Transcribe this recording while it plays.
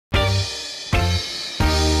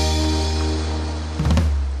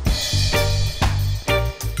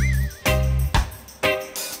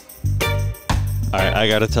I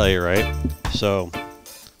got to tell you, right? So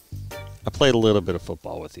I played a little bit of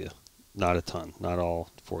football with you. Not a ton. Not all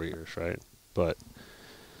 4 years, right? But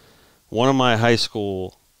one of my high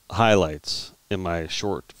school highlights in my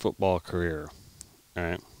short football career, all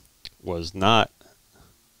right, was not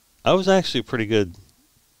 – I was actually a pretty good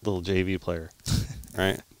little JV player,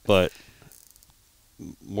 right? But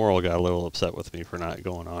Morrill got a little upset with me for not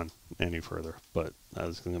going on any further. But I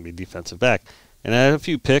was going to be defensive back. And I had a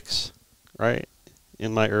few picks, right,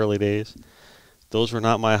 in my early days. Those were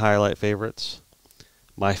not my highlight favorites.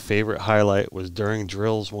 My favorite highlight was during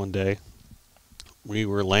drills one day. We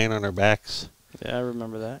were laying on our backs. Yeah, I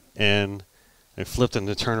remember that. And I flipped him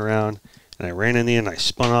to turn around, and I ran in the end, and I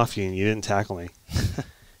spun off you, and you didn't tackle me.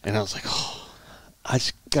 And I was like, oh, I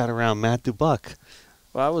just got around Matt Dubuc.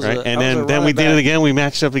 Well, I was right? And then we did it again. We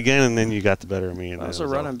matched up again, and then you got the better of me. And I was a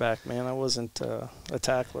running back, man. I wasn't a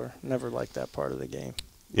tackler. Never liked that part of the game.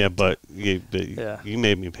 Yeah, but you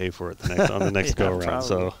made me pay for it on the next yeah, go-around. Probably.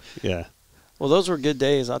 So, yeah. Well, those were good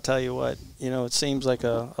days. I'll tell you what. It seems like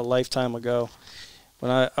a lifetime ago. When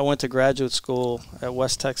I went to graduate school at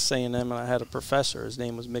West Texas A&M, and I had a professor. His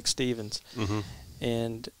name was Mick Stevens. Mm-hmm.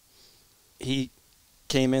 And he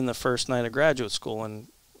came in the first night of graduate school, and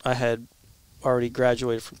I had already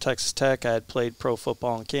graduated from Texas Tech. I had played pro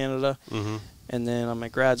football in Canada. Mm-hmm. And then I'm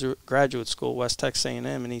at graduate school, West Texas A&M,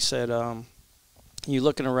 and he said, you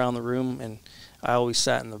looking around the room, and I always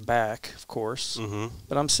sat in the back, of course, Mm-hmm.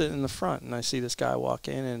 but I'm sitting in the front, and I see this guy walk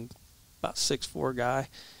in, and about 6'4" guy,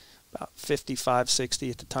 about 55,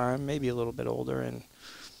 60 at the time, maybe a little bit older, and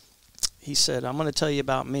he said, I'm going to tell you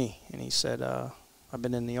about me. And he said, I've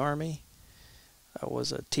been in the Army. I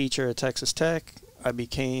was a teacher at Texas Tech. I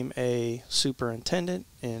became a superintendent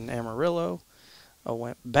in Amarillo. I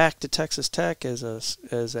went back to Texas Tech as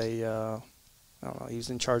a I don't know, he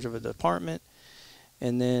was in charge of a department.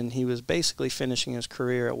 And then he was basically finishing his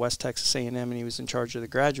career at West Texas A&M, and he was in charge of the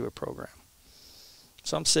graduate program.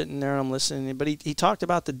 So I'm sitting there and I'm listening, but he talked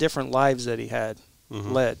about the different lives that he had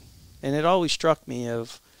Mm-hmm. led. And it always struck me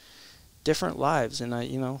of different lives. And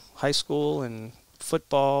high school and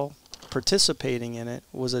football, participating in it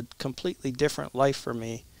was a completely different life for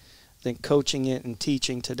me than coaching it and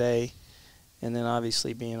teaching today. And then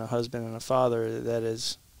obviously being a husband and a father, that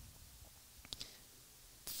is,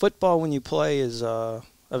 football when you play is a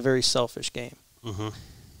very selfish game. Mm-hmm.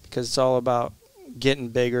 Because it's all about getting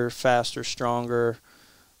bigger, faster, stronger,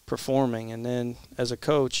 performing. And then as a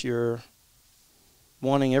coach, you're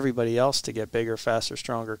wanting everybody else to get bigger, faster,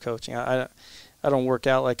 stronger coaching. I don't work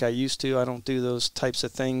out like I used to. I don't do those types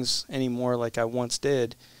of things anymore like I once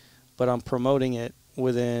did. But I'm promoting it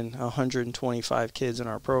within 125 kids in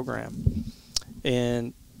our program.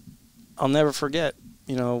 And I'll never forget,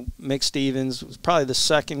 Mick Stevens was probably the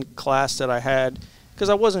second class that I had, because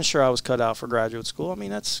I wasn't sure I was cut out for graduate school. I mean,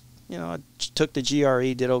 that's, I took the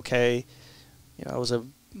GRE, did okay. I was a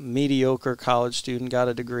mediocre college student, got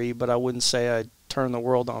a degree, but I wouldn't say I turned the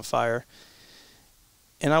world on fire.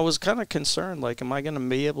 And I was kind of concerned, like, am I going to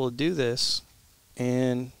be able to do this?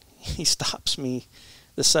 And he stops me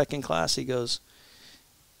the second class. He goes,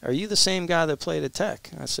 are you the same guy that played at Tech?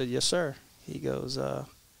 I said, yes, sir. He goes,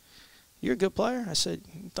 you're a good player? I said,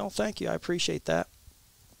 no, thank you. I appreciate that.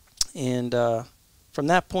 And from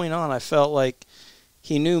that point on, I felt like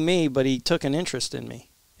he knew me, but he took an interest in me.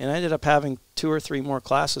 And I ended up having 2 or 3 more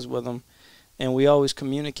classes with him, and we always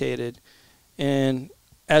communicated. And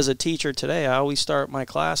as a teacher today, I always start my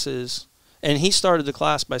classes, and he started the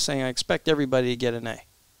class by saying, I expect everybody to get an A.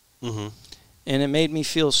 Mm-hmm. And it made me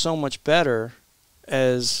feel so much better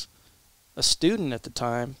as a student at the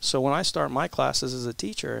time. So when I start my classes as a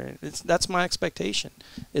teacher, that's my expectation,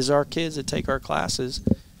 is our kids that take our classes,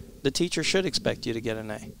 the teacher should expect you to get an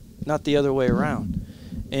A, not the other way around.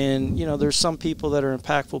 And, there's some people that are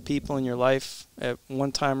impactful people in your life at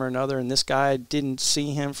one time or another, and this guy, didn't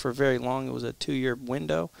see him for very long. It was a 2-year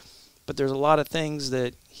window. But there's a lot of things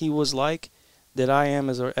that he was like that I am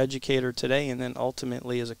as an educator today, and then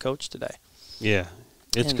ultimately as a coach today. Yeah.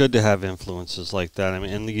 It's good to have influences like that. I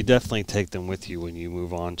mean, and you definitely take them with you when you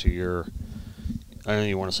move on to your, I don't know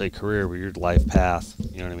you want to say career, but your life path,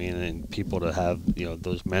 you know what I mean? And people to have,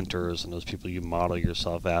 those mentors and those people you model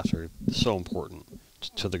yourself after, it's so important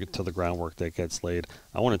to the groundwork that gets laid.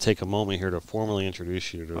 I want to take a moment here to formally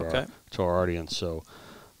introduce you to our audience. So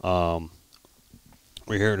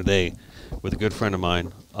we're here today with a good friend of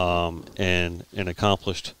mine and an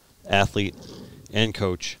accomplished athlete and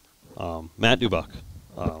coach, Matt Dubuc.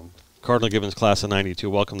 Cardinal Gibbons class of 92.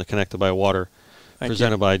 Welcome to Connected by Water.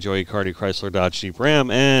 Presented by Joey Cardi Chrysler Dodge Jeep Ram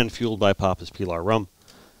and fueled by Papa's Pilar Rum.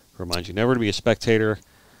 Remind you never to be a spectator.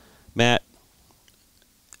 Matt,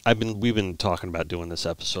 we've been talking about doing this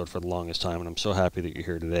episode for the longest time, and I'm so happy that you're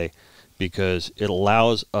here today because it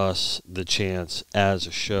allows us the chance as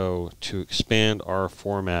a show to expand our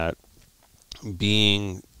format,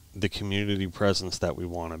 being the community presence that we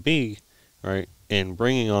want to be, right? And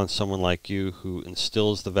bringing on someone like you who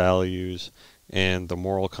instills the values and the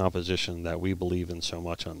moral composition that we believe in so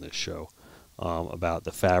much on this show, about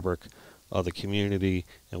the fabric of the community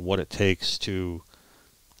and what it takes to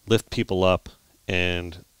lift people up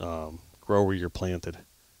and grow where you're planted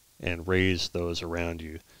and raise those around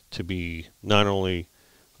you to be not only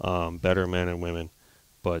better men and women,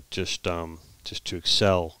 but just to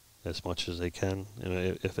excel as much as they can.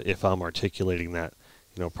 And if I'm articulating that,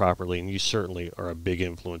 properly, and you certainly are a big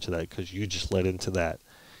influence to that because you just led into that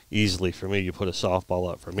easily for me. You put a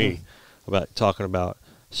softball up for me about talking about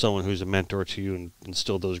someone who's a mentor to you and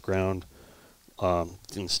instill that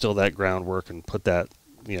groundwork and put that,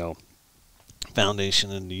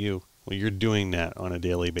 foundation into you. Well, you're doing that on a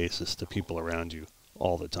daily basis to people around you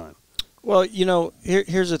all the time. Well,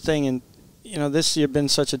 here's the thing, and this year been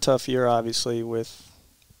such a tough year, obviously, with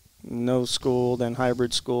no school, then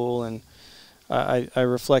hybrid school, and I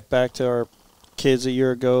reflect back to our kids a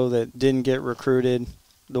year ago that didn't get recruited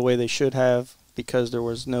the way they should have because there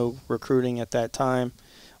was no recruiting at that time.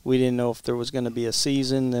 We didn't know if there was going to be a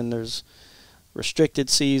season, then there's restricted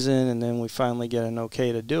season, and then we finally get an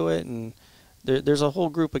okay to do it. And there's a whole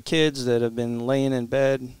group of kids that have been laying in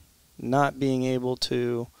bed, not being able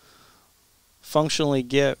to functionally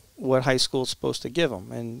get what high school is supposed to give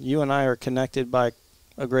them. And you and I are connected by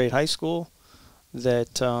a great high school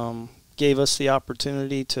that gave us the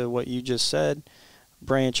opportunity to, what you just said,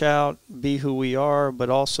 branch out, be who we are,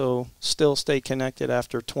 but also still stay connected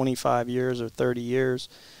after 25 years or 30 years.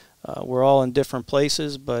 We're all in different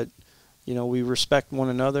places, but we respect one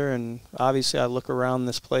another, and obviously I look around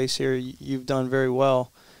this place here. You've done very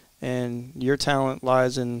well, and your talent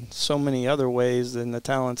lies in so many other ways than the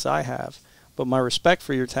talents I have. But my respect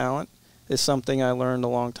for your talent is something I learned a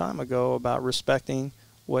long time ago about respecting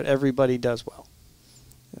what everybody does well.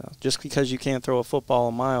 Just because you can't throw a football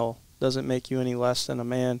a mile doesn't make you any less than a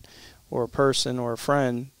man or a person or a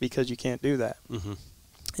friend because you can't do that. Mm-hmm.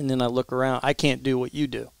 And then I look around, I can't do what you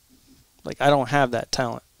do. Like, I don't have that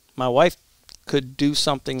talent. My wife could do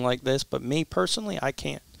something like this, but me personally, I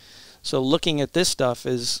can't. So looking at this stuff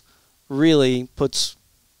is really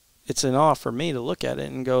it's an awe for me to look at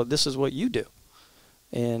it and go, this is what you do.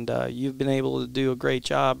 And you've been able to do a great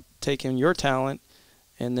job taking your talent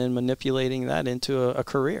and then manipulating that into a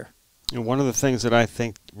career. And one of the things that I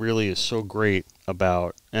think really is so great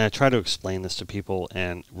about, and I try to explain this to people,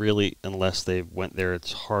 and really, unless they went there,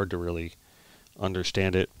 it's hard to really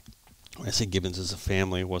understand it. When I say Gibbons is a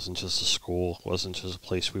family, it wasn't just a school, it wasn't just a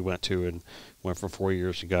place we went to and went for 4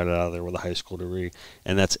 years and got out of there with a high school degree.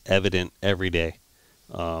 And that's evident every day,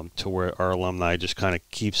 to where our alumni just kind of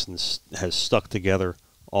keeps and has stuck together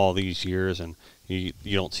all these years, and you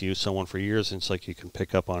don't see someone for years, and it's like you can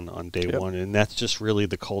pick up on day one. And that's just really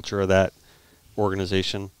the culture of that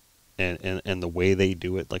organization and the way they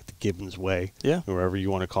do it, like the Gibbons way, wherever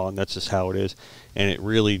you want to call it. And that's just how it is. And it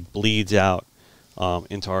really bleeds out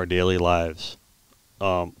into our daily lives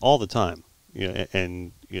all the time.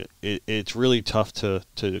 It's really tough to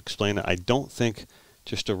explain it. I don't think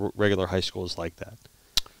just a regular high school is like that.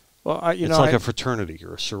 Well, it's like a fraternity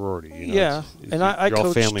or a sorority. You're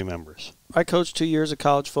all family members. I coached 2 years of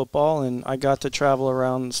college football, and I got to travel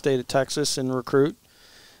around the state of Texas and recruit,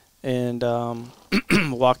 and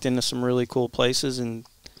walked into some really cool places and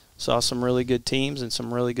saw some really good teams and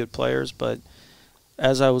some really good players. But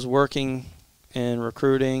as I was working and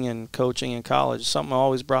recruiting and coaching in college, something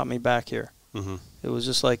always brought me back here. Mm-hmm. It was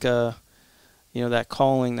just like that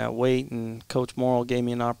calling, that weight, and Coach Morrill gave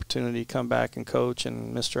me an opportunity to come back and coach,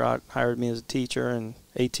 and Mr. Ott hired me as a teacher, and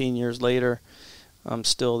 18 years later, I'm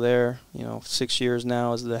still there, 6 years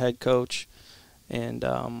now as the head coach, and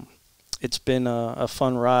it's been a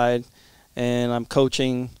fun ride, and I'm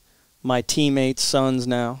coaching my teammates' sons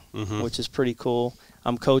now, mm-hmm. which is pretty cool.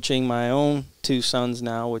 I'm coaching my own 2 sons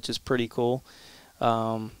now, which is pretty cool.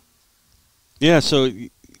 So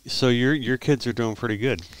your kids are doing pretty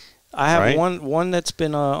good. I have one that's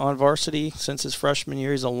been on varsity since his freshman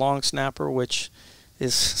year. He's a long snapper, which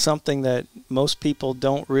is something that most people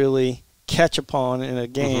don't really catch upon in a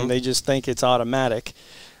game. Mm-hmm. They just think it's automatic.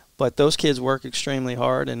 But those kids work extremely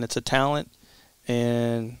hard, and it's a talent,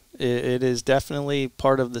 and it is definitely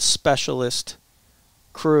part of the specialist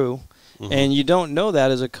crew. Mm-hmm. And you don't know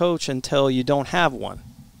that as a coach until you don't have one,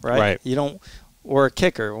 right? You don't, or a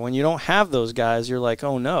kicker. When you don't have those guys, you're like,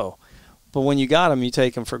 oh no. But when you got them, you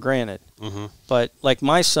take them for granted. Mm-hmm. But like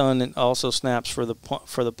my son also snaps for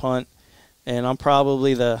the punt, and I'm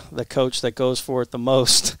probably the coach that goes for it the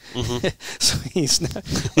most. Mm-hmm. So he's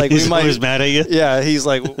not, like he's always mad at you. Yeah, he's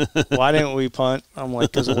like, "Why didn't we punt?" I'm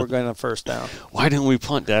like, "Because we're going to first down." Why didn't we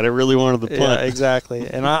punt, Dad? I really wanted to punt. Yeah, exactly.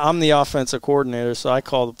 And I'm the offensive coordinator, so I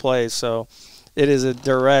call the plays. So it is a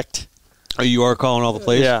direct. Oh, you are calling all the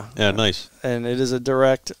plays? Yeah. Yeah, nice. And it is a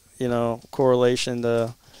direct, correlation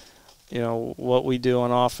to, what we do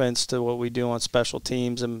on offense to what we do on special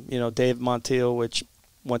teams. And, Dave Montiel, which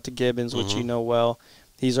went to Gibbons, which you know well,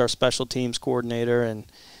 he's our special teams coordinator. And,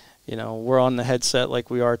 we're on the headset like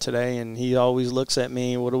we are today, and he always looks at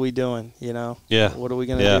me, what are we doing, Yeah. What are we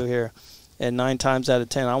going to do here? And 9 times out of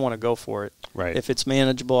 10, I want to go for it. Right. If it's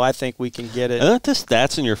manageable, I think we can get it. Aren't the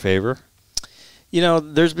stats in your favor?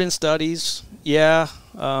 There's been studies, yeah,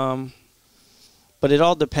 but it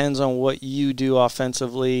all depends on what you do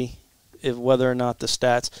offensively, whether or not the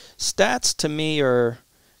stats to me are.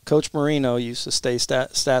 Coach Marino used to say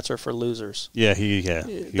stats are for losers. Yeah,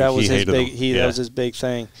 that was his big. That was his big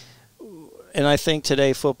thing, and I think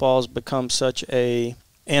today football has become such a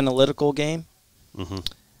analytical game.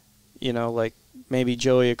 Mm-hmm. Like maybe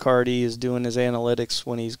Joey Accardi is doing his analytics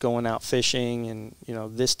when he's going out fishing, and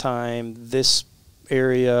this time, this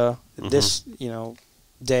area, this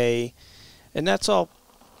day, and that's all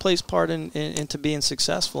plays part into being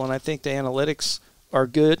successful. And I think the analytics are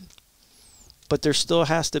good, but there still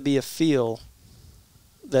has to be a feel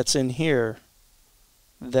that's in here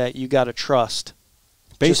that you got to trust.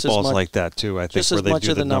 Baseball's like that too. I think where they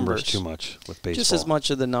do the numbers too much with baseball. Just as much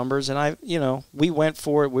of the numbers, and we went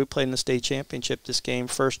for it. We played in the state championship this game.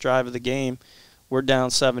 First drive of the game, we're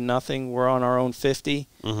down 7-0. We're on our own 50.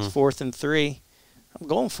 It's 4th and 3. I'm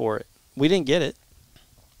going for it. We didn't get it,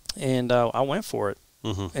 and I went for it.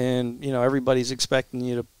 Mm-hmm. And everybody's expecting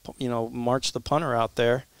you to march the punter out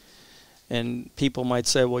there, and people might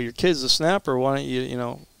say, "Well, your kid's a snapper. Why don't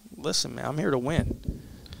you listen, man? I'm here to win."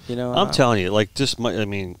 I'm telling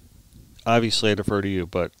you, obviously I defer to you,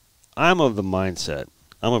 but I'm of the mindset.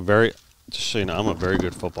 Just so you know, I'm a very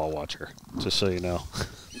good football watcher. Just so you know,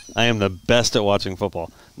 I am the best at watching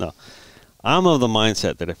football. No, I'm of the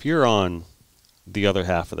mindset that if you're on the other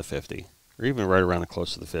half of the 50, or even right around the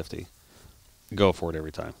close to the 50, go for it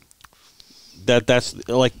every time. That's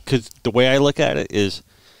because the way I look at it is,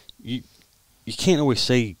 you can't always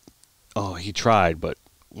say, "Oh, he tried," but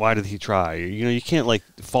why did he try? You can't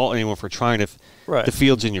fault anyone for trying if the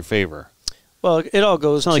field's in your favor. Well, it all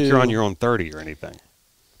goes. It's not like you're on your own 30 or anything.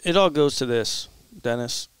 It all goes to this,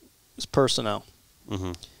 Dennis. It's personnel.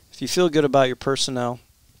 Mm-hmm. If you feel good about your personnel,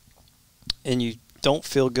 and you don't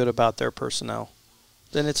feel good about their personnel,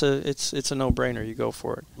 then it's a no-brainer. You go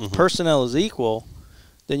for it. Mm-hmm. If personnel is equal,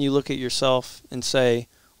 then you look at yourself and say,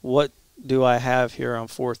 what do I have here on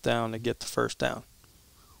 4th down to get the first down?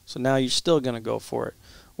 So now you're still going to go for it.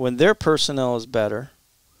 When their personnel is better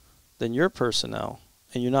than your personnel,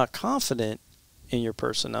 and you're not confident in your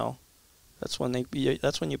personnel, that's when you punt.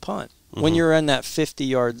 Mm-hmm. When you're in that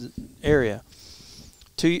 50-yard area.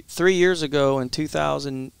 3 years ago in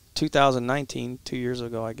 2019, 2 years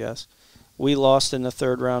ago, I guess, we lost in the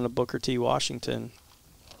 3rd round of Booker T. Washington,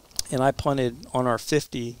 and I punted on our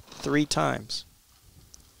 50 3 times,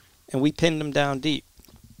 and we pinned them down deep.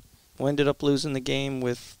 We ended up losing the game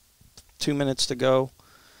with 2 minutes to go,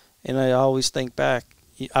 and I always think back,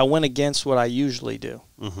 I went against what I usually do,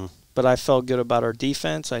 mm-hmm. but I felt good about our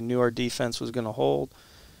defense. I knew our defense was going to hold,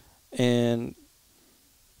 and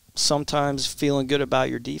sometimes feeling good about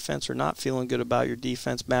your defense or not feeling good about your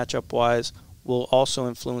defense matchup-wise will also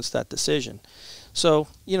influence that decision. So,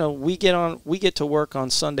 we get to work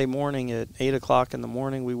on Sunday morning at 8 o'clock in the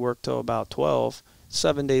morning. We work till about 12,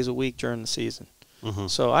 7 days a week during the season. Mm-hmm.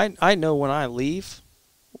 So I know when I leave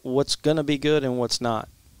what's going to be good and what's not,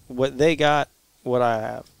 what they got, what I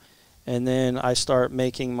have. And then I start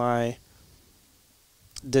making my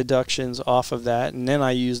deductions off of that, and then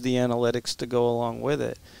I use the analytics to go along with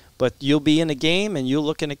it. But you'll be in a game, and you'll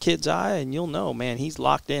look in a kid's eye, and you'll know, man, he's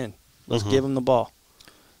locked in. Let's mm-hmm. give him the ball.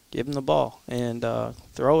 Give him the ball and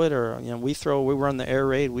throw it, or we run the air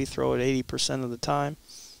raid. We throw it 80% of the time,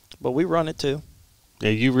 but we run it too. Yeah,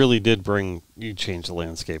 you really did you changed the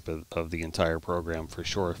landscape of the entire program for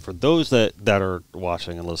sure. For those that are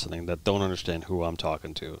watching and listening that don't understand who I'm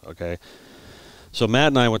talking to, okay? So Matt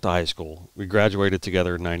and I went to high school. We graduated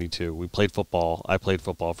together in '92. We played football. I played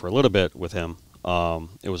football for a little bit with him.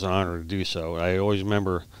 It was an honor to do so. I always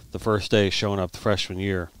remember the first day showing up the freshman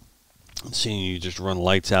year and seeing you just run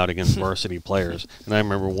lights out against varsity players. And I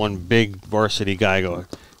remember one big varsity guy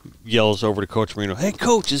yells over to Coach Marino, "Hey,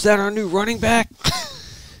 Coach, is that our new running back?"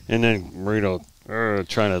 And then Marino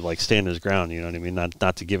trying to like stand his ground, you know what I mean?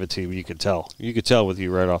 Not to give it to you, you could tell. You could tell with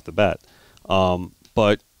you right off the bat.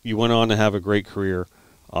 But you went on to have a great career.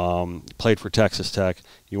 Played for Texas Tech.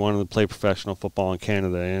 You wanted to play professional football in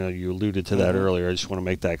Canada. You know, you alluded to that earlier. I just want to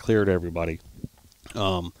make that clear to everybody.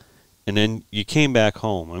 And then you came back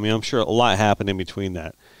home. I mean, I'm sure a lot happened in between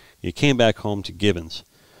that. You came back home to Gibbons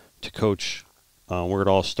to coach where it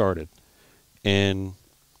all started. And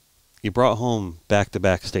you brought home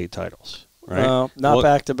back-to-back state titles, right? No, not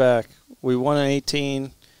back-to-back. We won in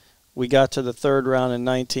 18. We got to the third round in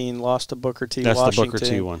 19, lost to Booker T. That's Washington, the Booker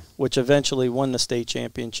T one. Which eventually won the state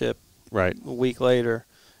championship right a week later.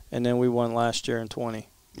 And then we won last year in 20.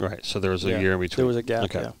 Right, so there was a year in between. There was a gap,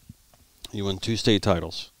 okay. You won 2 state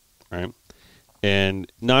titles, right?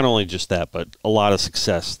 And not only just that, but a lot of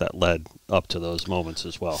success that led up to those moments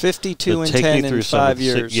as well. 52 and 10 in 5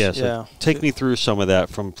 years. Yes. Yeah, take me through some of that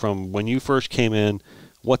from when you first came in,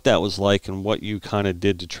 what that was like, and what you kind of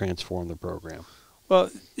did to transform the program. Well,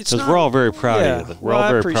 it's because we're all very proud of you. We're all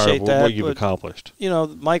very proud of what you've accomplished. You know,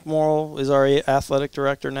 Mike Morrill is our athletic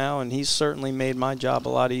director now, and he's certainly made my job a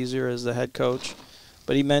lot easier as the head coach.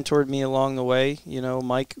 But he mentored me along the way. You know,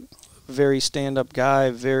 Mike, very stand-up guy,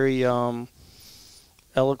 very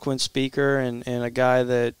eloquent speaker, and a guy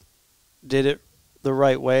that did it the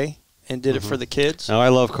right way and did it for the kids. Now, I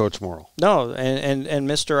love Coach Morrill. No, and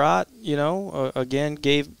Mr. Ott, you know, again,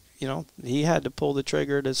 gave, you know, he had to pull the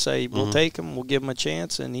trigger to say, we'll take him, we'll give him a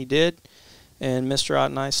chance, and he did. And Mr. Ott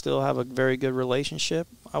and I still have a very good relationship.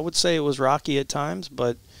 I would say it was rocky at times,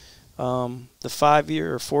 but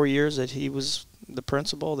the 4 years that he was the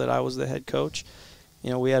principal, that I was the head coach, you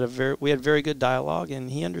know, we had very good dialogue,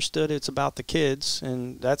 and he understood it's about the kids,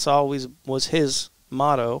 and that's always was his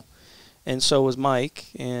motto, and so was Mike.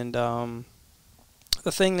 And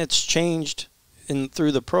the thing that's changed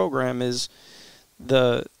through the program is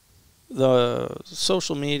the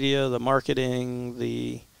social media, the marketing,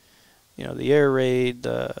 the air raid,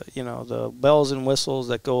 the bells and whistles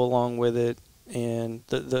that go along with it, and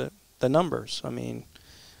the numbers. I mean,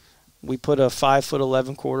 we put a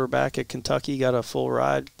 5'11" quarterback at Kentucky, got a full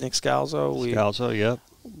ride. Nick Scalzo. Yep.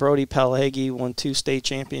 Brody Palhegi won 2 state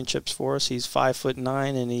championships for us. He's 5'9",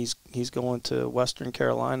 and he's going to Western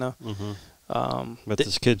Carolina. But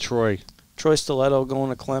this kid Troy Stiletto going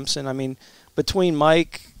to Clemson. I mean, between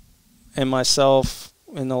Mike and myself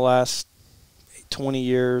in the last 20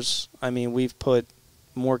 years, I mean, we've put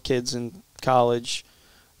more kids in college,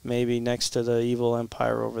 maybe next to the evil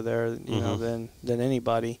empire over there, you know, than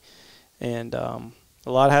anybody. And a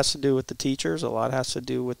lot has to do with the teachers, a lot has to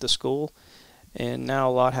do with the school, and now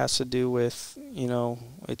a lot has to do with, you know,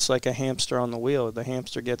 it's like a hamster on the wheel. The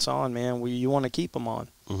hamster gets on, man, you want to keep them on.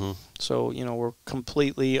 So, you know, we're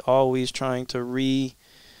completely always trying to reinvent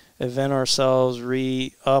ourselves,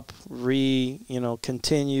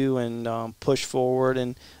 continue and push forward.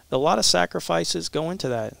 And a lot of sacrifices go into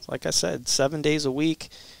that. Like I said, 7 days a week.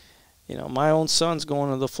 You know, my own son's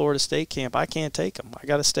going to the Florida State camp. I can't take him. I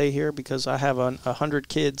got to stay here because I have 100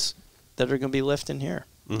 kids that are going to be lifting here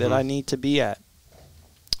that I need to be at.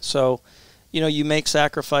 So, you know, you make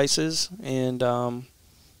sacrifices, and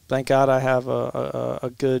thank God I have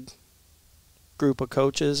a good group of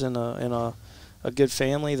coaches and a good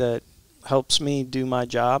family that helps me do my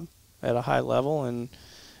job at a high level, and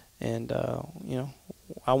you know,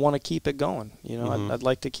 I want to keep it going. You know, I'd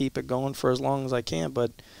like to keep it going for as long as I can,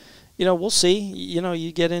 but you know, we'll see. You know,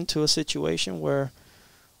 you get into a situation where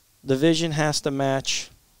the vision has to match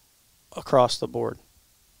across the board,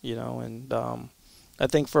 you know, and I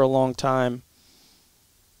think for a long time,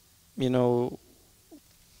 you know,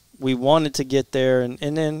 we wanted to get there, and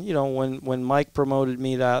then, you know, when Mike promoted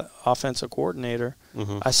me to offensive coordinator,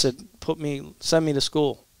 I said, send me to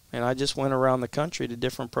school. And I just went around the country to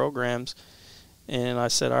different programs, and I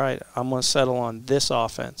said, all right, I'm going to settle on this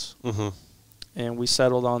offense. And we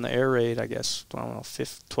settled on the air raid, I guess, I don't know,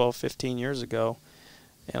 12, 15 years ago.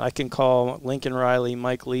 And I can call Lincoln Riley,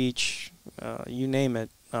 Mike Leach, you name it,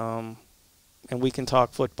 and we can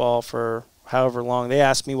talk football for however long. They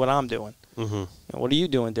ask me what I'm doing. What are you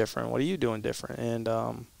doing different? What are you doing different?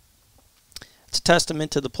 And it's a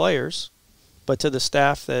testament to the players, but to the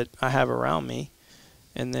staff that I have around me.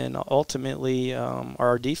 And then ultimately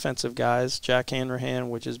our defensive guys, Jack Hanrahan,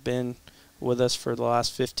 which has been with us for the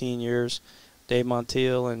last 15 years, Dave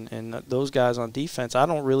Montiel, and those guys on defense, I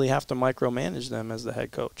don't really have to micromanage them as the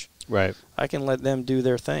head coach. Right. I can let them do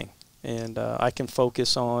their thing, and I can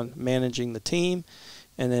focus on managing the team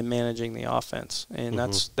and then managing the offense. And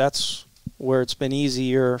that's where it's been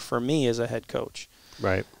easier for me as a head coach.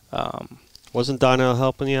 Right. Wasn't Donnell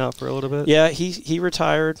helping you out for a little bit? Yeah, he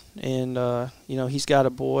retired, and he's got a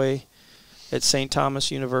boy at St.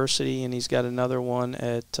 Thomas University, and he's got another one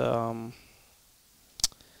at now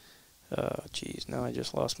I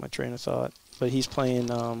just lost my train of thought. But he's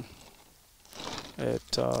playing at.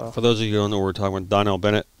 For those of you who don't know, we're talking about Donnell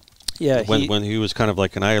Bennett. Yeah, when he was kind of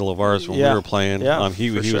like an idol of ours when we were playing. Yeah, he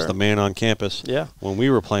sure. was the man on campus. Yeah. When we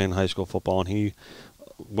were playing high school football, and he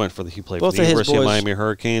played Both for the of his University of boys- Miami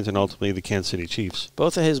Hurricanes and ultimately the Kansas City Chiefs.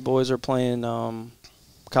 Both of his boys are playing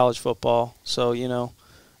college football, so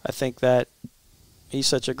I think that he's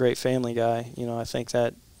such a great family guy. I think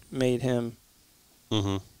that made him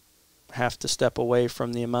have to step away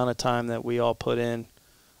from the amount of time that we all put in.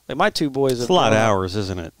 Like my two boys, It's a lot of hours,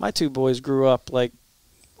 isn't it? My two boys grew up like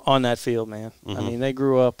on that field, man. I mean, they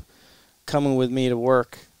grew up coming with me to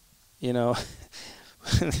work.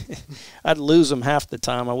 I'd lose them half the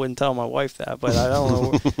time. I wouldn't tell my wife that, but I don't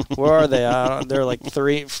know where are they. They're like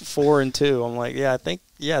 3, 4, and 2. I'm like, I think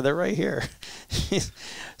they're right here.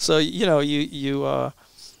 So you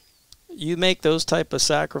make those type of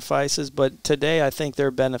sacrifices, but today I think they're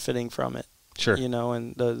benefiting from it. Sure.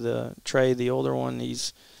 And the Trey, the older one,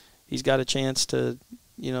 he's got a chance to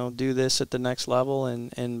do this at the next level,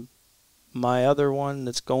 and my other one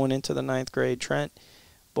that's going into the 9th grade, Trent.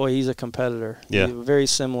 Boy, he's a competitor. Yeah. He's very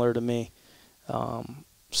similar to me.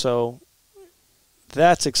 So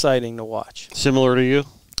that's exciting to watch. Similar to you?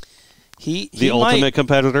 The ultimate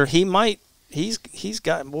competitor? He might. He's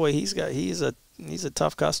a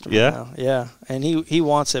tough customer now. Yeah. And he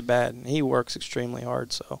wants it bad, and he works extremely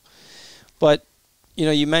hard. So, but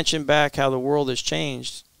you mentioned back how the world has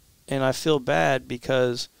changed, and I feel bad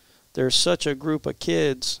because there's such a group of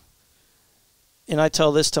kids, and I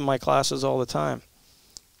tell this to my classes all the time.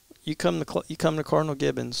 You come to Cardinal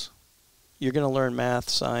Gibbons, you're going to learn math,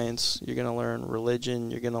 science, you're going to learn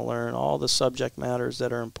religion, you're going to learn all the subject matters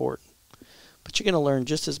that are important. But you're going to learn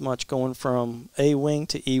just as much going from A wing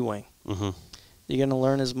to E wing. You're going to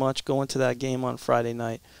learn as much going to that game on Friday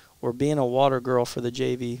night, or being a water girl for the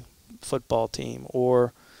JV football team,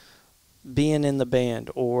 or being in the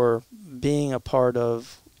band, or being a part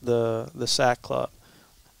of the SAC club.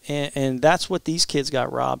 And that's what these kids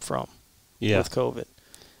got robbed from with COVID.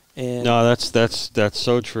 And no, that's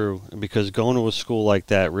so true, because going to a school like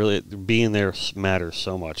that, really being there matters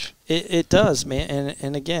so much. It does, man.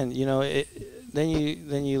 And again,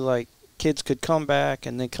 then you like, kids could come back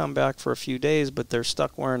and they come back for a few days, but they're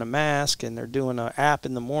stuck wearing a mask, and they're doing an app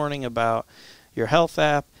in the morning about your health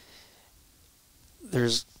app.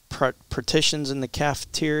 There's partitions in the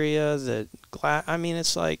cafeteria I mean,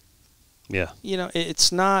 it's like,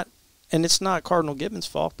 it's not Cardinal Gibbons'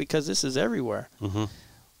 fault, because this is everywhere.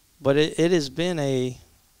 But it hasn't been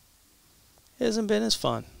as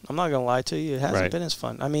fun. I'm not going to lie to you. It hasn't been as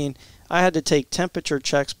fun. I mean, I had to take temperature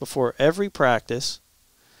checks before every practice.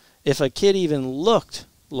 If a kid even looked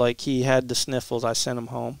like he had the sniffles, I sent him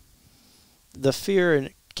home. The fear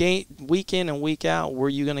week in and week out, were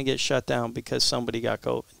you going to get shut down because somebody got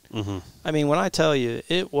COVID? I mean, when I tell you,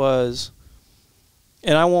 it was,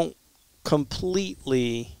 and I won't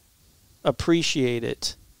completely appreciate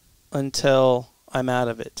it until I'm out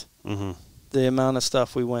of it. The amount of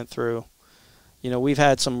stuff we went through. We've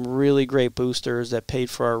had some really great boosters that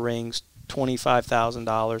paid for our rings,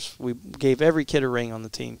 $25,000. We gave every kid a ring on the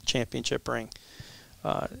team, championship ring.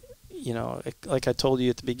 Like I told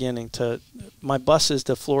you at the beginning, my buses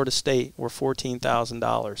to Florida State were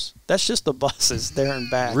 $14,000. That's just the buses there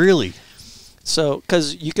and back. Really? So,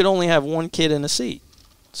 because you could only have one kid in a seat,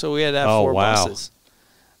 so we had to have 4 buses.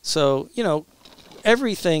 So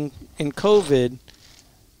everything in COVID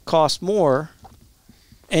cost more,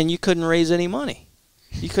 and you couldn't raise any money.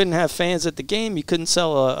 You couldn't have fans at the game. You couldn't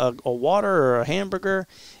sell a water or a hamburger.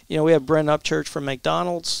 We have Brent Upchurch from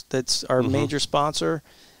McDonald's. That's our major sponsor.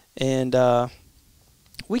 And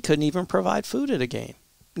we couldn't even provide food at a game.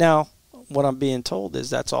 Now, what I'm being told is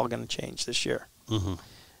that's all going to change this year.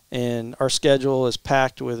 And our schedule is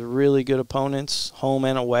packed with really good opponents, home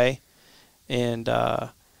and away. And,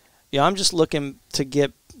 I'm just looking to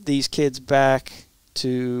get these kids back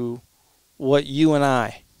to what you and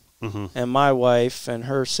I and my wife and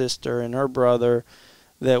her sister and her brother,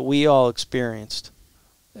 that we all experienced.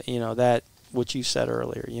 That what you said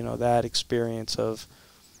earlier, that experience of,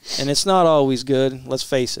 and it's not always good. Let's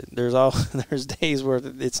face it. There's days where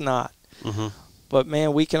it's not. But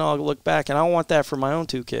man, we can all look back, and I want that for my own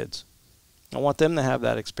 2 kids. I want them to have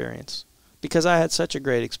that experience, because I had such a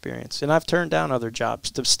great experience, and I've turned down other jobs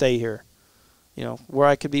to stay here, where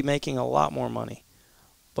I could be making a lot more money.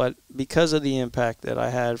 But because of the impact that I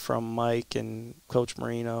had from Mike and Coach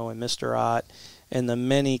Marino and Mr. Ott and the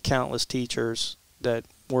many countless teachers that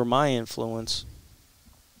were my influence,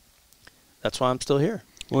 that's why I'm still here.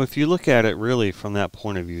 Well, if you look at it really from that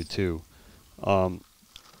point of view too,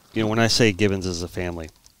 when I say Gibbons is a family,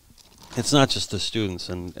 it's not just the students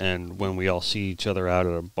and when we all see each other out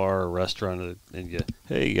at a bar or restaurant and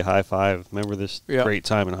you high five, remember this great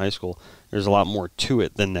time in high school. There's a lot more to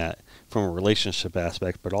it than that from a relationship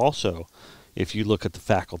aspect, but also if you look at the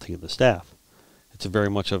faculty and the staff, it's very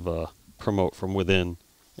much of a promote from within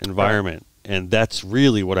environment. Right. And that's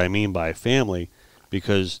really what I mean by family,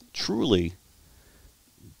 because truly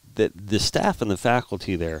that the staff and the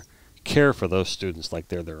faculty there care for those students like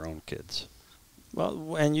they're their own kids.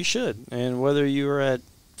 Well, and you should. And whether you are at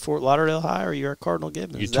Fort Lauderdale High or you're at Cardinal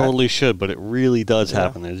Gibbons. You totally should, but it really does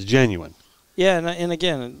happen. It's genuine. Yeah, and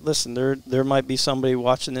again, listen, there might be somebody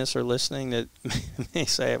watching this or listening that may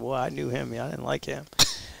say, well, I knew him. I didn't like him.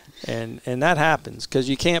 And that happens because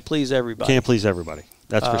you can't please everybody. Can't please everybody.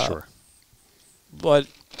 That's for sure. But,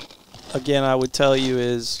 again, I would tell you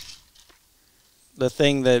is the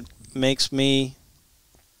thing that makes me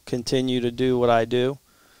continue to do what I do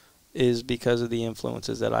is because of the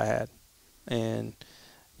influences that I had. And,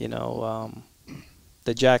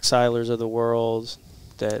 the Jack Seilers of the world.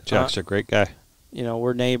 Jack's a great guy.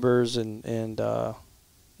 We're neighbors and the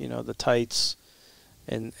Tights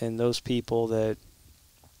and those people that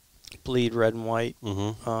bleed red and white.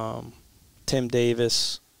 Mm-hmm. Tim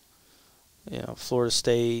Davis, Florida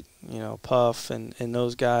State, Puff and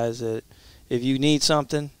those guys that if you need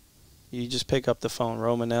something, you just pick up the phone.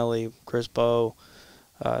 Romanelli, Chris Bowe,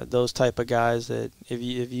 those type of guys that if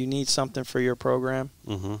you need something for your program,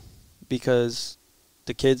 mm-hmm. because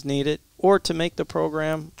the kids need it, or to make the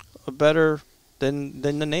program better than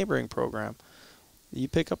the neighboring program, you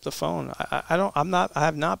pick up the phone. I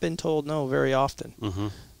have not been told no very often. Mm-hmm.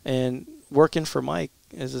 And working for Mike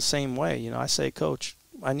is the same way. I say, Coach,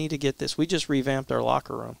 I need to get this. We just revamped our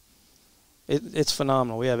locker room. It's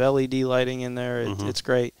phenomenal. We have LED lighting in there. Mm-hmm. It's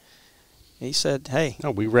great. He said, hey. No,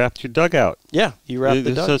 we wrapped your dugout. Yeah, you wrapped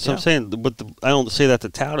the dugout. So I'm saying, but I don't say that to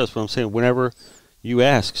tout us, but I'm saying whenever you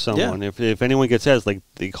ask someone, if anyone gets asked, like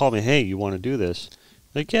they call me, hey, you want to do this?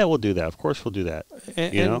 Like, yeah, we'll do that. Of course we'll do that.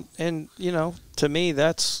 And to me,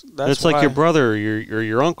 that's it's like your brother or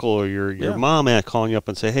your uncle or your mom calling you up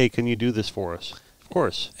and say, hey, can you do this for us? Of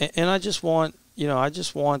course. And I just want,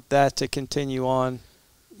 that to continue on,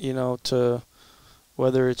 to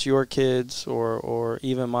whether it's your kids or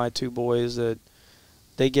even my two boys, that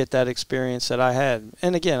they get that experience that I had.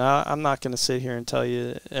 And again, I'm not going to sit here and tell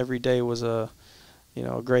you every day was a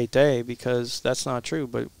great day, because that's not true.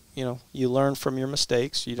 But, you learn from your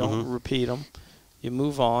mistakes. You don't mm-hmm. repeat them. You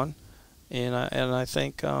move on. And I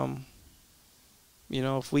think,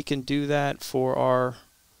 if we can do that for our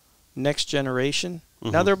next generation.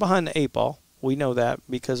 Mm-hmm. Now they're behind the 8 ball. We know that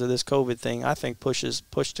because of this COVID thing. I think pushed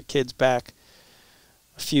the kids back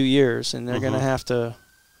a few years, and they're mm-hmm. going to have to,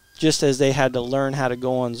 just as they had to learn how to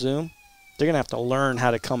go on Zoom, they're going to have to learn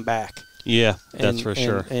how to come back. Yeah, that's for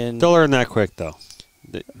sure. And they'll learn that quick, though.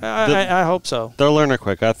 I hope so. They'll learn it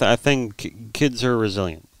quick. I think kids are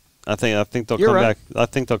resilient. I think they'll come back. I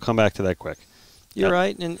think they'll come back to that quick. You're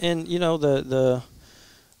right, and the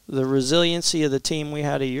resiliency of the team we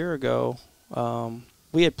had a year ago.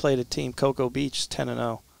 We had played a team, Cocoa Beach,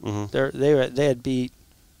 10-0. Mm-hmm. They had beat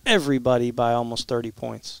everybody by almost 30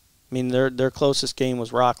 points. I mean, their closest game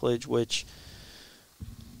was Rockledge, which,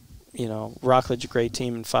 Rockledge, a great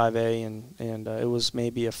team in 5A, and it was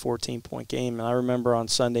maybe a 14-point game. And I remember on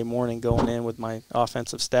Sunday morning going in with my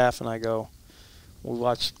offensive staff, and I go, we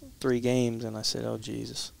watched 3 games, and I said, oh,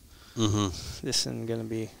 Jesus. Mm-hmm. This isn't going to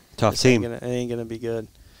be tough team. It ain't going to be good.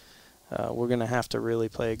 We're going to have to really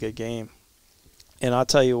play a good game. And I'll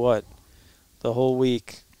tell you what, the whole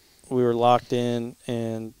week we were locked in,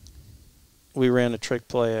 and we ran a trick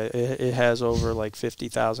play. It has over like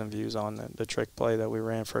 50,000 views on the trick play that we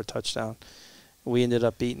ran for a touchdown. We ended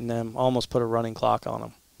up beating them, almost put a running clock on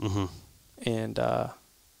them. Mm-hmm. And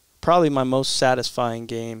probably my most satisfying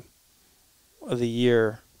game of the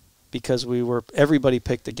year, because everybody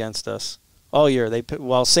picked against us all year.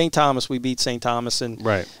 St. Thomas, we beat St. Thomas, and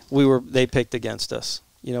right. They picked against us.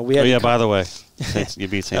 We had by the way, you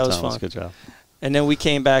beat St. Thomas. Fun. Good job. And then we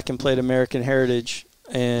came back and played American Heritage,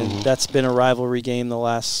 and mm-hmm. that's been a rivalry game the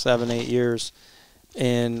last 7-8 years.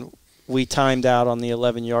 And we timed out on the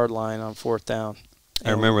 11-yard line on 4th down.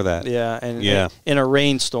 I remember that. Yeah, and in a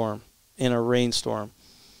rainstorm. And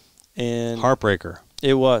heartbreaker.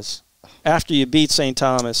 It was. After you beat St.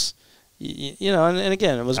 Thomas, and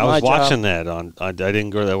again, it was my job. I was watching that on. I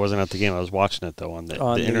didn't go. That wasn't at the game. I was watching it though on the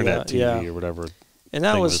internet TV or whatever. And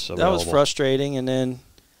that was frustrating. And then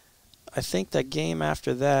I think that game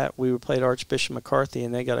after that, we played Archbishop McCarthy,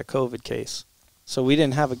 and they got a COVID case. So we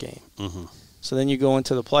didn't have a game. Mm-hmm. So then you go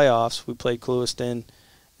into the playoffs. We played Clewiston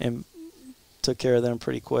and took care of them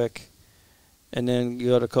pretty quick. And then you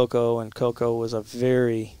go to Cocoa, and Cocoa was a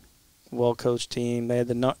very well-coached team. They had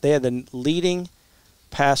the leading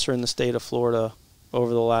passer in the state of Florida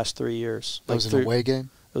over the last 3 years. That was an away game?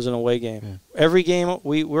 It was an away game. Yeah. Every game,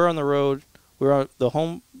 we were on the road. We were on the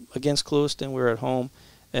home against Clewiston. We were at home.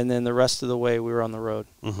 And then the rest of the way, we were on the road.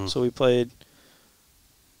 Mm-hmm. So we played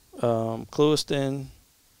Clewiston,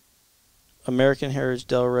 American Heritage,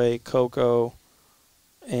 Delray, Cocoa,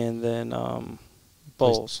 and then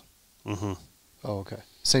Bowles. Mm-hmm. Oh, okay.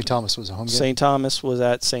 St. Thomas was a home game? St. Thomas was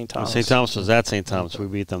at St. Thomas. St. Thomas was at St. Thomas. We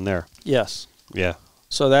beat them there. Yes. Yeah.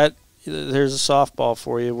 So there's a softball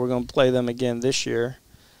for you. We're going to play them again this year,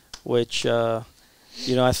 which, I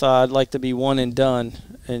thought I'd like to be one and done,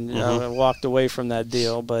 and I walked away from that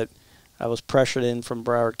deal, but I was pressured in from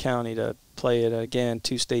Broward County to play it again,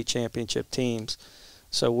 2 state championship teams.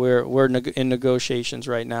 So we're in negotiations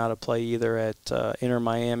right now to play either at Inter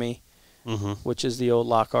Miami, which is the old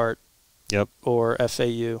Lockhart, or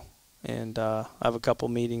FAU, and I have a couple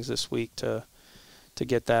meetings this week to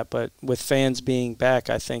get that. But with fans being back,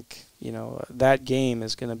 I think that game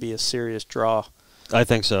is going to be a serious draw. I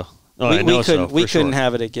think so. We couldn't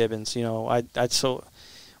have it at Gibbons.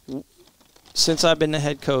 Since I've been the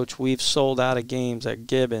head coach, we've sold out of games at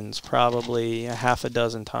Gibbons probably a half a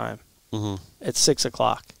dozen times. At 6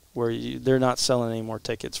 o'clock, where they're not selling any more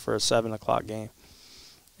tickets for a 7 o'clock game,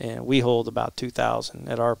 and we hold about 2,000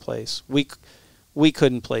 at our place. We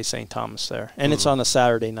couldn't play St. Thomas there, and it's on a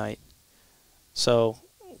Saturday night, so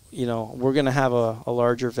we're going to have a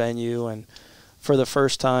larger venue, and for the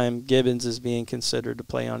first time, Gibbons is being considered to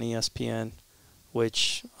play on ESPN,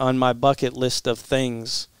 which on my bucket list of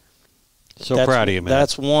things. So proud of you, man.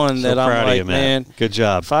 That's one that I'm like, man. Good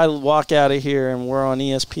job. If I walk out of here and we're on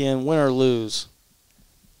ESPN, win or lose,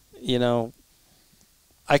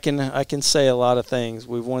 I can say a lot of things.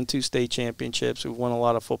 We've won 2 state championships. We've won a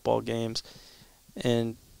lot of football games,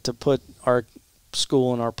 and to put our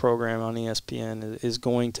school and our program on ESPN is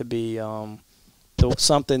going to be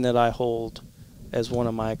something that I hold as one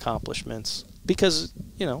of my accomplishments, because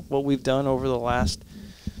what we've done over the last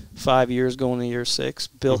 5 years going to year 6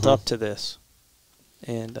 built up to this,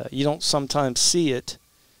 and you don't sometimes see it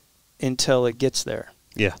until it gets there.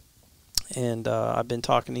 Yeah. And I've been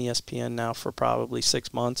talking to ESPN now for probably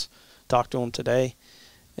 6 months. Talked to them today,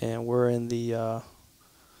 and we're in the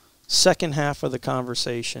second half of the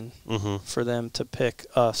conversation for them to pick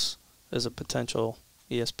us as a potential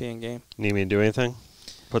ESPN game. Need me to do anything?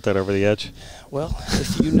 Put that over the edge? Well,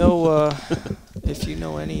 if you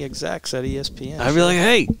know any execs at ESPN, I'd be like,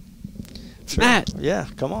 hey, Matt. Yeah,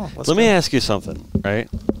 come on. Let me ask you something, right?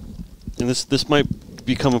 And this might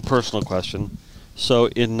become a personal question. So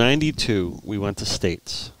in '92, we went to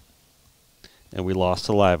states, and we lost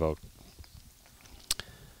to Live Oak.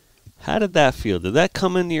 How did that feel? Did that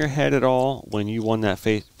come into your head at all when you won that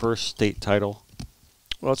first state title?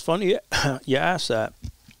 Well, it's funny you asked that.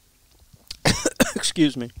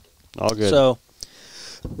 Excuse me. All good. So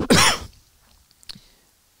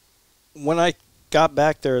when I got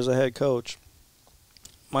back there as a head coach,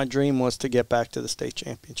 my dream was to get back to the state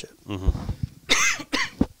championship.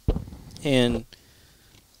 And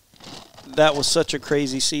that was such a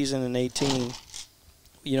crazy season in 18.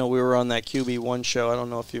 We were on that QB1 show. I don't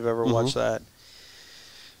know if you've ever watched that.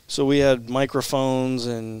 So we had microphones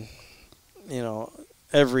and,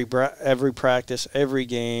 every practice, every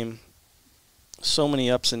game, so many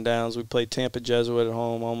ups and downs. We played Tampa Jesuit at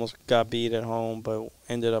home, almost got beat at home, but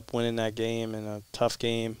ended up winning that game in a tough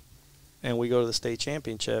game, and we go to the state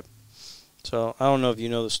championship. So I don't know if you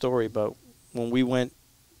know the story, but when we went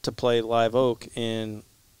to play Live Oak in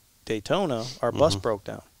Daytona, our bus broke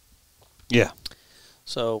down. Yeah.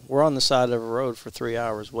 So we're on the side of a road for 3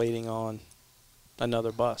 hours waiting on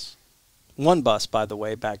another bus. One bus, by the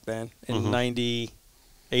way, back then in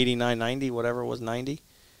 89, 90, whatever it was, 90.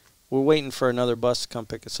 We're waiting for another bus to come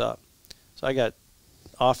pick us up. So I got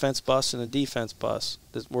offense bus and a defense bus.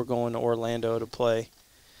 We're going to Orlando to play.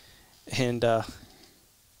 And the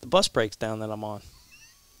bus breaks down that I'm on.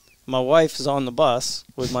 My wife is on the bus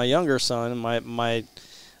with my younger son, and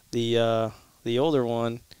the older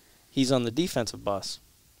one, he's on the defensive bus.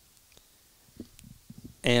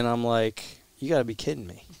 And I'm like, you got to be kidding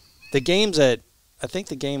me. I think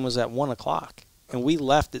the game was at 1 o'clock, and we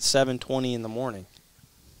left at 7:20 in the morning.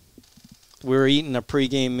 We were eating a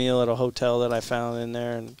pregame meal at a hotel that I found in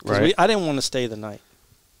there, and I didn't want to stay the night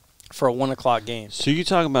for a 1 o'clock game. So you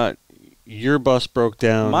talking about your bus broke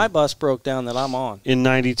down. My bus broke down that I'm on. In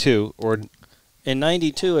 92 or in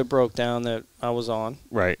 92 it broke down that I was on.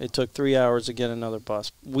 Right. It took 3 hours to get another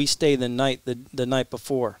bus. We stayed the night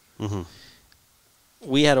before. Mm-hmm.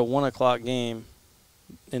 We had a 1 o'clock game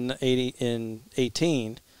in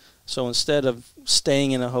 18. So instead of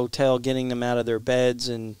staying in a hotel, getting them out of their beds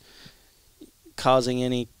and causing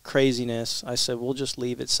any craziness, I said, we'll just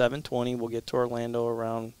leave at 7:20. We'll get to Orlando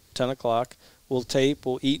around 10 o'clock. We'll tape.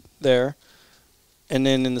 We'll eat there. And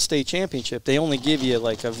then in the state championship, they only give you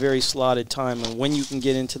like a very slotted time and when you can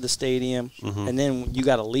get into the stadium, and then you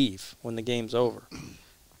got to leave when the game's over.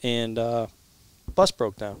 And bus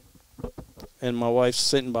broke down. And my wife's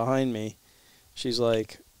sitting behind me. She's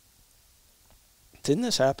like, didn't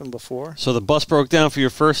this happen before? So the bus broke down for your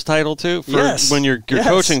first title too? Yes. When your Yes.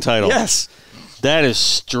 coaching title? Yes. That is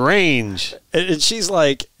strange. And she's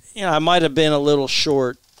like, I might have been a little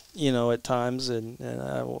short, at times, and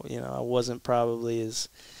I wasn't probably as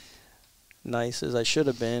nice as I should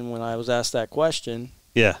have been when I was asked that question.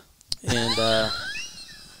 Yeah. And,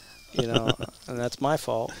 and that's my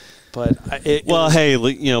fault. But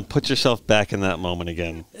put yourself back in that moment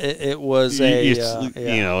again. It was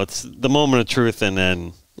it's the moment of truth, and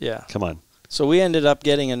then come on. So we ended up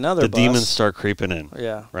getting another bus. The demons start creeping in.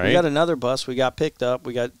 Yeah, right. We got another bus. We got picked up.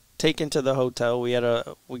 We got taken to the hotel. We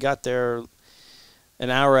got there an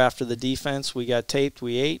hour after the defense. We got taped.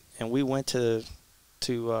 We ate, and we went to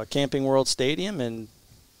Camping World Stadium, and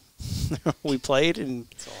we played. And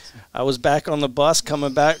that's awesome. I was back on the bus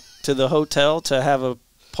coming back to the hotel to have a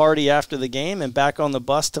party after the game, and back on the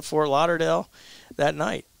bus to Fort Lauderdale that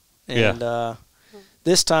night. And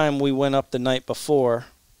this time we went up the night before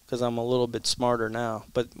because I'm a little bit smarter now.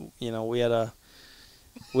 But we had a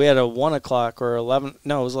 1 o'clock or 11.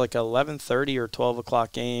 No, it was like 11:30 or 12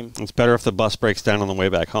 o'clock game. It's better if the bus breaks down on the way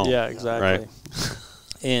back home. Yeah, exactly. Right.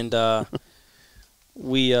 And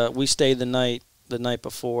we stayed the night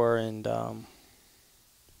before and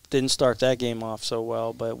didn't start that game off so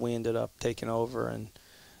well, but we ended up taking over and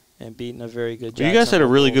beating a very good. You guys had a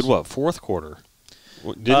really good fourth quarter.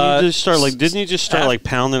 Didn't you just start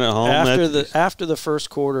pounding at home? After the first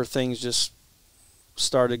quarter, things just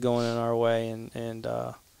started going in our way, and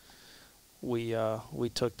we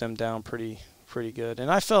took them down pretty good.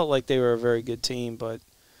 And I felt like they were a very good team, but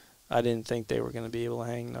I didn't think they were going to be able to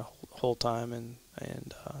hang the whole time.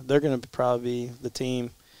 And they're going to probably be the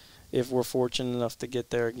team, if we're fortunate enough to get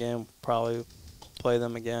there again, probably play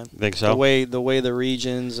them again. Think so? The way the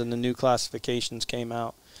regions and the new classifications came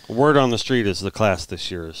out. Word on the street is the class this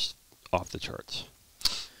year is off the charts.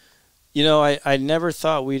 I never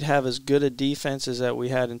thought we'd have as good a defense as that we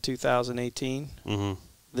had in 2018. Mm-hmm.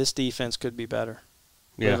 This defense could be better.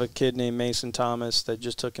 Yeah. We have a kid named Mason Thomas that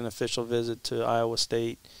just took an official visit to Iowa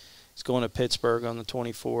State. He's going to Pittsburgh on the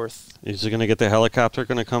 24th. Is he going to get the helicopter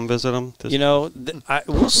going to come visit him?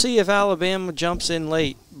 We'll see if Alabama jumps in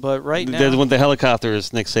late. But right now, when the helicopter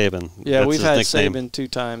is Nick Saban. Yeah, we've had nickname. Saban 2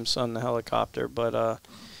 times on the helicopter. But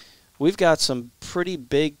we've got some pretty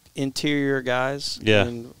big interior guys. Yeah.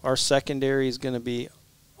 And our secondary is going to be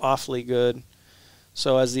awfully good.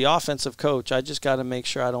 So as the offensive coach, I just got to make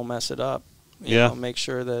sure I don't mess it up. Make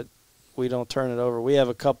sure that we don't turn it over. We have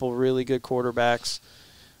a couple really good quarterbacks,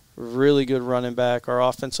 really good running back. Our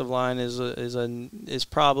offensive line is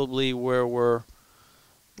probably where we're.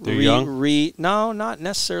 They're young? No, not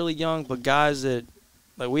necessarily young, but guys that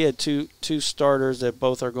we had two starters that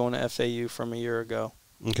both are going to FAU from a year ago.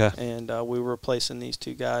 Okay. And we were replacing these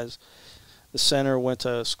two guys. The center went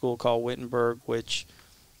to a school called Wittenberg,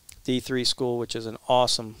 D3 school, which is an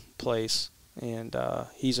awesome place. And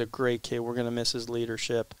he's a great kid. We're going to miss his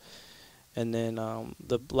leadership. And then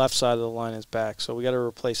the left side of the line is back. So we got to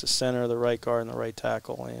replace the center, the right guard, and the right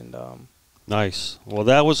tackle. And nice. Well,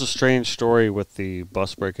 that was a strange story with the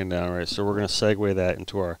bus breaking down, right? So we're going to segue that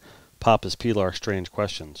into our Papa's Pilar strange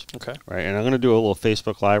questions. Okay. Right, and I'm going to do a little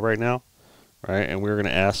Facebook Live right now, right? And we're going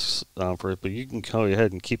to ask for it, but you can go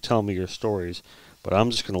ahead and keep telling me your stories. But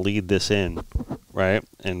I'm just going to lead this in, right,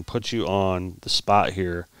 and put you on the spot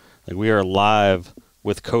here. Like we are live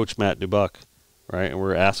with Coach Matt Dubuc, right? And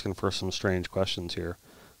we're asking for some strange questions here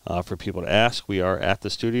for people to ask. We are at the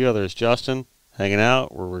studio. There's Justin hanging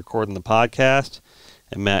out. We're recording the podcast,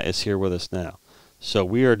 and Matt is here with us now. So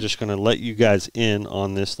we are just going to let you guys in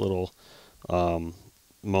on this little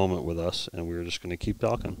moment with us, and we're just going to keep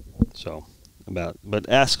talking. But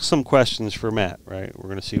ask some questions for Matt, right? We're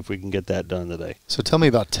going to see if we can get that done today. So tell me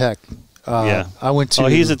about Tech. Yeah. I went to. Oh,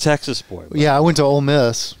 he's a Texas boy. Yeah, I went to Ole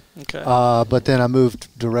Miss. Okay. But then I moved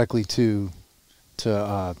directly to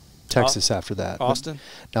Texas after that. Austin?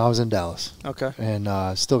 No, I was in Dallas. Okay.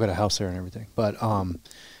 And still got a house there and everything. But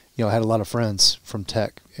I had a lot of friends from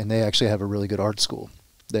Tech, and they actually have a really good art school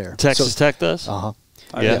there. Texas Tech does? Uh-huh.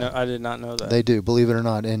 I did not know that. They do, believe it or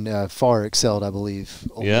not, and far excelled, I believe.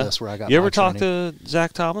 Ole Miss, where I got You my ever talk training. to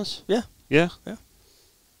Zach Thomas? Yeah. Yeah? Yeah.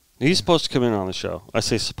 He's supposed to come in on the show. I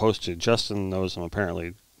say supposed to. Justin knows him,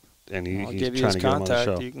 apparently, and I'll he's give you trying his to get him on the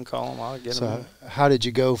contact. show. You can call him. I'll get him. So how did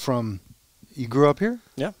you go from – you grew up here?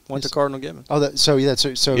 Yeah, went to Cardinal Gibbons. Oh, so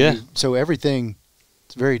Yeah. So everything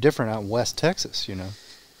is very different out in West Texas,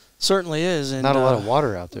 Certainly is. And, Not a lot of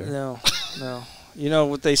water out there. No. You know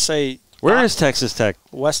what they say – Where is Texas Tech?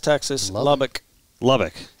 West Texas, Lubbock.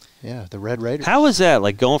 Lubbock. Yeah, the Red Raiders. How is that,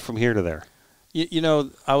 like, going from here to there? You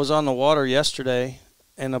know, I was on the water yesterday,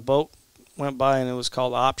 and a boat went by, and it was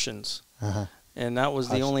called Options. Uh-huh. And that was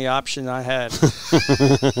the only option I had.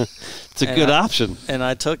 It's a good option. And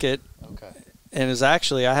I took it. Okay. And it was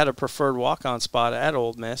actually, I had a preferred walk-on spot at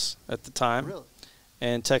Ole Miss at the time. Really?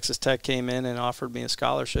 And Texas Tech came in and offered me a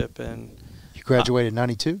scholarship. And You graduated in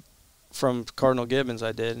 92? from Cardinal Gibbons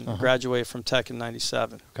I did, and Uh-huh. graduated from Tech in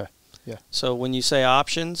 97. Okay. Yeah. So when you say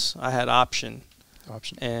options, I had option.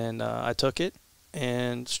 Option. And I took it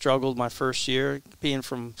and struggled my first year. Being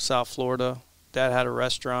from South Florida, Dad had a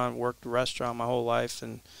restaurant, worked a restaurant my whole life.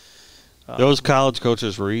 And Those college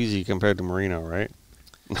coaches were easy compared to Marino, right?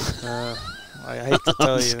 I hate to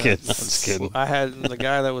tell you. I'm just kidding. I had the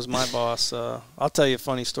guy that was my boss. I'll tell you a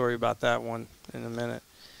funny story about that one in a minute.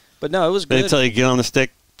 But no, it was They good. tell you get on the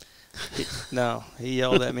stick. No, he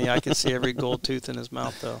yelled at me. I could see every gold tooth in his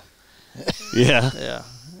mouth, though. Yeah. Yeah,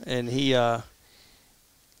 and he.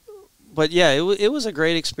 But yeah, it was a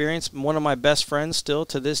great experience. One of my best friends still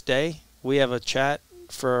to this day. We have a chat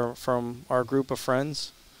from our group of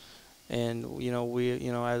friends, and we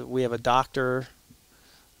have a doctor,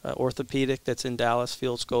 orthopedic that's in Dallas,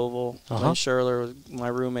 Field Scoville. Uh-huh. Lynn Scherler was my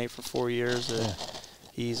roommate for 4 years.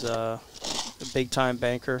 He's a big-time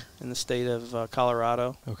banker in the state of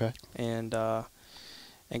Colorado. Okay. And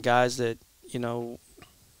guys that,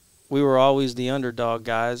 we were always the underdog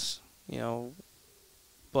guys,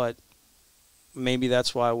 but maybe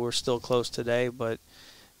that's why we're still close today. But,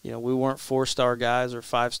 we weren't 4-star guys or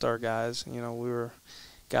 5-star guys. We were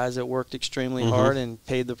guys that worked extremely hard and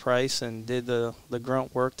paid the price and did the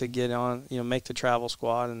grunt work to get on, make the travel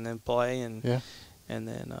squad and then play and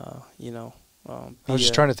then, I was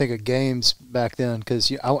just trying to think of games back then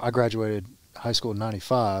because I graduated high school in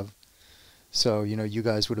 95. So, you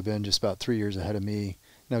guys would have been just about 3 years ahead of me.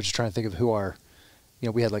 And I was just trying to think of who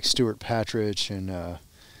we had like Stuart Patridge and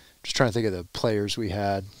just trying to think of the players we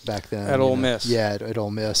had back then. At Ole Miss. Yeah, at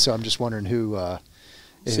Ole Miss. So I'm just wondering who.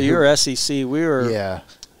 So you're SEC. We were. Yeah.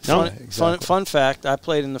 Fun fact, I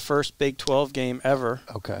played in the first Big 12 game ever.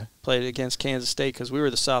 Okay. Played against Kansas State because we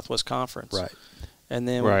were the Southwest Conference. Right. And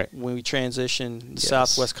then when we transitioned, the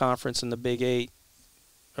Southwest Conference and the Big 8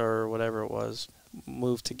 or whatever it was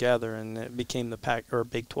moved together, and it became the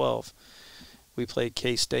Big 12. We played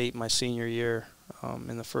K-State my senior year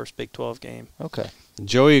in the first Big 12 game. Okay.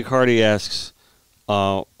 Joey Cardi asks,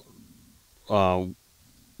 why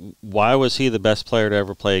was he the best player to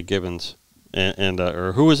ever play at Gibbons?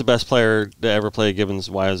 Or who was the best player to ever play at Gibbons?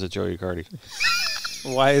 Why is it Joey Cardi?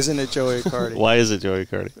 Why isn't it Joey Cardi? Why is it Joey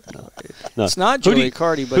Cardi? No. It's not Joey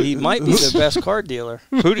Cardi, but he might be the best card dealer.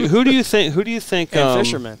 Who do you think? And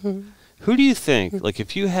fisherman. Who do you think? Like,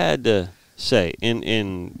 if you had to say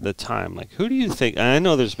in the time, like, who do you think? I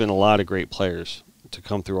know there's been a lot of great players to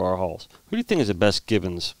come through our halls. Who do you think is the best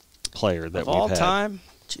Gibbons player that of we've all had? time?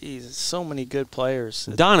 Jeez, so many good players.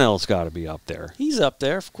 Donnell's got to be up there. He's up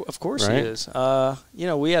there. Of course Right? he is.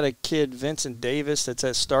 We had a kid, Vincent Davis, that's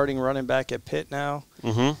at starting running back at Pitt now.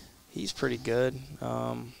 Mm-hmm. He's pretty good.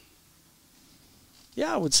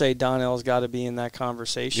 I would say Donnell's got to be in that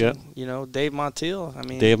conversation. Yep. Dave Montiel.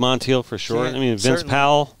 Dave Montiel for sure. I mean, Vince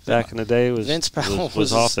Powell back in the day was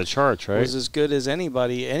off the charts, right? Was as good as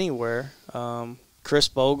anybody anywhere. Chris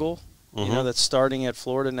Bogle, that's starting at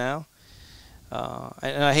Florida now.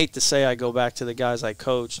 And I hate to say I go back to the guys I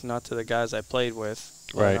coached, not to the guys I played with.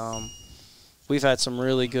 Right. But, we've had some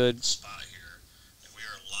really good.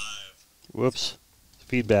 Whoops.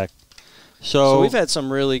 Feedback. So we've had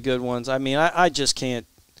some really good ones. I mean, I just can't.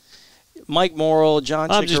 Mike Morrill, John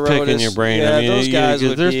Chikarotis. I'm just picking your brain. Yeah, I mean, those guys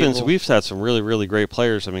we've had some really, really great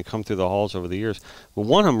players. I mean, come through the halls over the years. But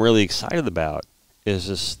one I'm really excited about is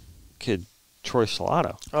this kid, Troy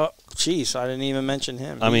Salato. Oh, jeez, I didn't even mention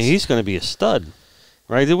him. I mean, he's going to be a stud,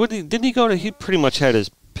 right? Didn't he go to? He pretty much had his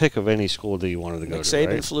pick of any school that he wanted to go Nick to. Saban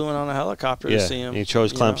Right? flew in on a helicopter to see him. He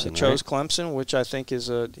chose Clemson. Chose Clemson, which I think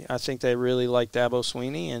I think they really like Dabo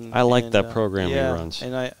Sweeney, and I like that program he runs.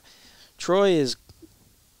 And Troy is,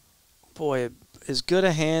 boy, as good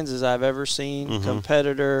a hands as I've ever seen.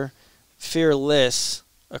 Competitor, fearless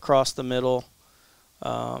across the middle.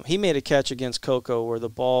 He made a catch against Coco where the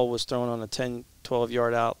ball was thrown on a 10,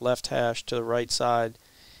 12-yard out, left hash to the right side.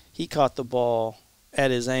 He caught the ball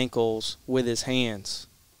at his ankles with his hands.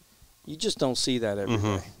 You just don't see that every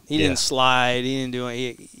day. He didn't slide. He didn't do it.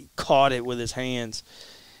 He caught it with his hands.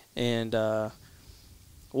 And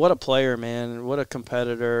what a player, man. What a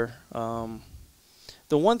competitor.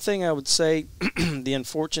 The one thing I would say, the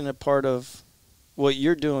unfortunate part of what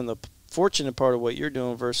you're doing, the fortunate part of what you're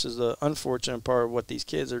doing versus the unfortunate part of what these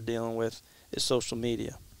kids are dealing with is social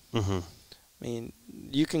media. I mean,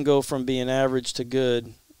 you can go from being average to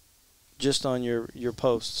good just on your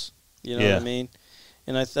posts. You know what I mean?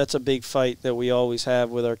 And that's a big fight that we always have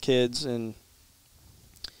with our kids. And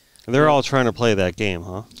they're all trying to play that game,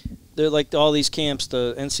 huh? They're like all these camps.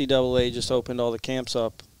 The NCAA just opened all the camps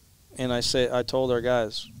up. And I told our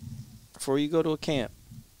guys, before you go to a camp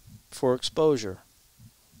for exposure,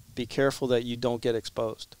 be careful that you don't get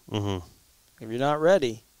exposed. If you're not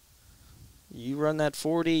ready, you run that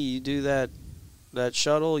 40, you do that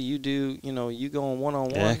shuttle, you do, you go on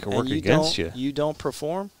one-on-one. Yeah, it can work against you. You don't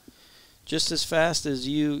perform just as fast as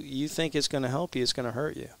you think it's going to help you, it's going to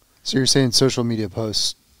hurt you. So you're saying social media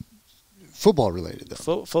posts, football related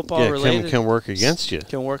though? Football related can work against you.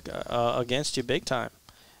 Can work against you big time.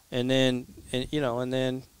 And then,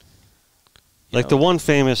 like the one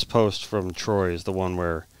famous post from Troy is the one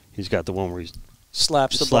where he's got the one where he's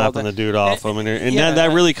slapping the dude off him, and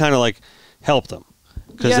that really kind of like helped him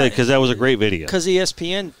because that was a great video. Because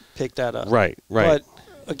ESPN picked that up. Right. But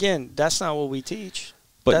again, that's not what we teach.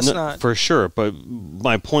 But that's not for sure. But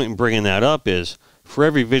my point in bringing that up is, for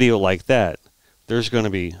every video like that, there's going to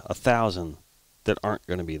be 1,000 that aren't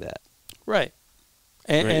going to be that. Right.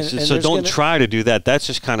 And so don't try to do that. That's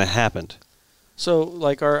just kind of happened. So,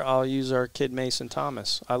 like I'll use our kid Mason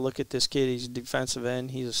Thomas. I look at this kid. He's a defensive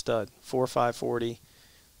end. He's a stud. 4'5", 40,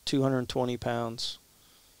 220 pounds.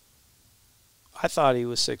 I thought he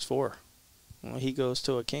was 6'4". Well, he goes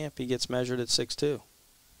to a camp. He gets measured at 6'2".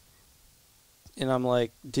 And I'm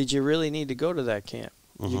like, did you really need to go to that camp?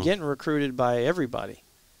 You're getting recruited by everybody.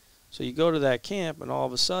 So you go to that camp, and all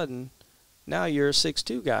of a sudden, now you're a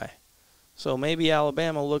 6'2" guy. So maybe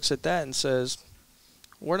Alabama looks at that and says,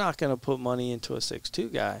 we're not going to put money into a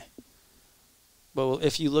 6'2" guy. But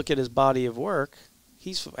if you look at his body of work,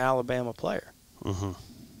 he's an Alabama player.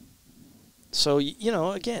 So,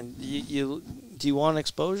 again, do you want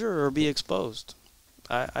exposure or be exposed?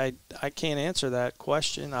 I can't answer that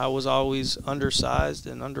question. I was always undersized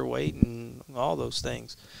and underweight and all those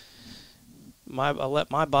things. I let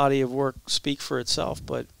my body of work speak for itself,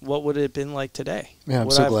 but what would it have been like today? Yeah,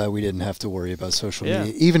 I'm so glad we didn't have to worry about social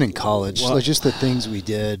media. Even in college, just the things we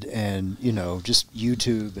did and, just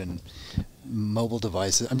YouTube and mobile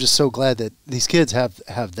devices. I'm just so glad that these kids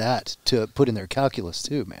have that to put in their calculus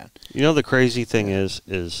too, man. The crazy thing is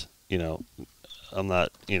I'm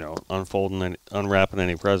not, unwrapping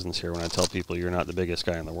any presents here when I tell people you're not the biggest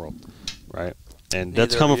guy in the world, right? And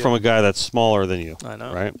that's coming from a guy that's smaller than you, I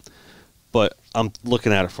know, right? But I'm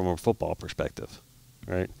looking at it from a football perspective,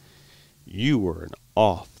 right? You were an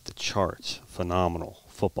off-the-charts phenomenal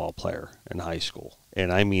football player in high school,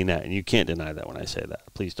 and I mean that, and you can't deny that when I say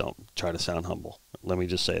that. Please don't try to sound humble. Let me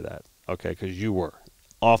just say that, okay? Because you were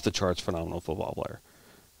off-the-charts phenomenal football player,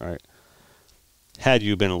 right? Had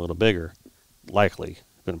you been a little bigger, likely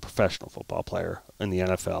been a professional football player in the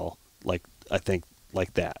NFL, like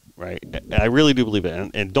that, right? I really do believe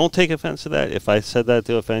it. And don't take offense to that. If I said that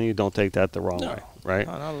to offend you, don't take that the wrong way, right?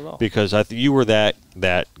 No, not at all. Because you were that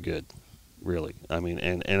good, really. I mean,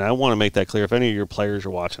 and I want to make that clear. If any of your players are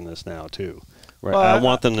watching this now, too, right? Well, I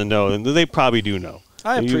want them to know, and they probably do know.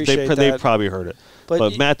 I appreciate that. They've probably heard it.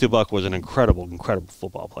 But Matt Dubuc was an incredible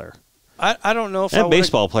football player. I don't know if and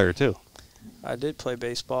baseball player, too. I did play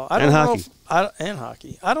baseball. And hockey. And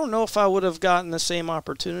hockey. I don't know if I would have gotten the same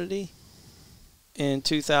opportunity in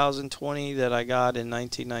 2020 that I got in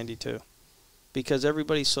 1992, because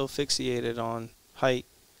everybody's so fixated on height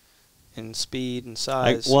and speed and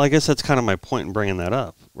size. I guess that's kind of my point in bringing that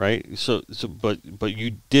up, right? But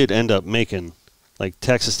you did end up making, like,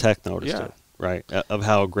 Texas Tech noticed it, right? Of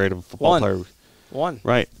how great of a football player.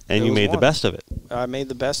 Right, and you made the best of it. I made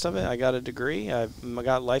the best of it. I got a degree. I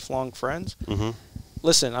got lifelong friends.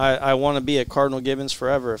 Listen, I want to be at Cardinal Gibbons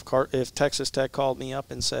forever. If Texas Tech called me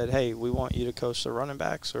up and said, hey, we want you to coach the running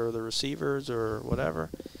backs or the receivers or whatever,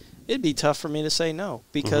 it'd be tough for me to say no,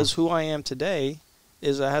 because who I am today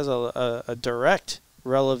has a direct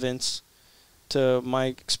relevance to my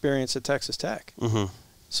experience at Texas Tech.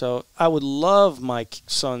 So I would love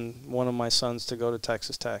one of my sons to go to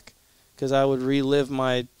Texas Tech, because I would relive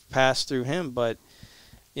my past through him. But,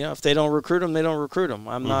 you know, if they don't recruit them, they don't recruit them.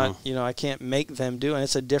 I'm not, you know, I can't make them do it. And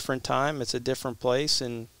it's a different time. It's a different place.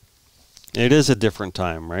 And it is a different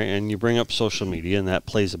time, right? And you bring up social media, and that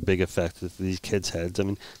plays a big effect with these kids' heads. I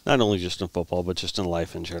mean, not only just in football, but just in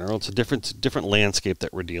life in general. It's a different landscape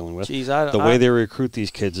that we're dealing with. The way they recruit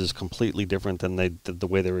these kids is completely different than the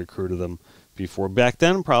way they recruited them before. Back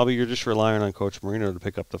then, probably you're just relying on Coach Marino to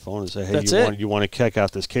pick up the phone and say, hey, you want to kick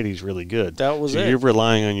out this kid, he's really good. That was so it. You're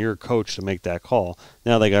relying on your coach to make that call.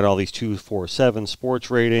 Now they got all these 2-4-7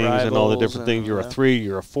 sports ratings and all the different things. You're a 3,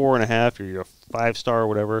 you're a 4.5, you're a 5-star or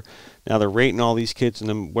whatever. Now they're rating all these kids, and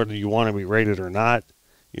then whether you want to be rated or not,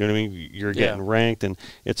 you know what I mean? You're getting ranked, and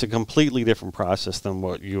it's a completely different process than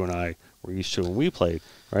what you and I were used to when we played,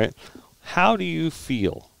 right? How do you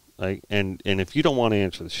feel? Like, and if you don't want to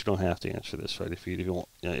answer this, you don't have to answer this, right?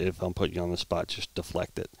 If I'm putting you on the spot, just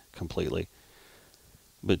deflect it completely.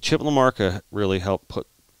 But Chip LaMarca really helped put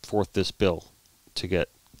forth this bill to get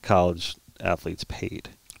college athletes paid.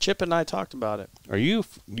 Chip and I talked about it. Are you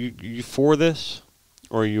for this,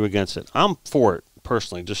 or are you against it? I'm for it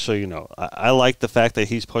personally, just so you know. I like the fact that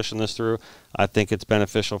he's pushing this through. I think it's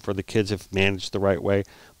beneficial for the kids if managed the right way.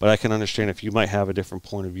 But I can understand if you might have a different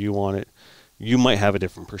point of view on it. You might have a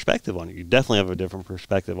different perspective on it. You definitely have a different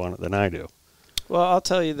perspective on it than I do. Well, I'll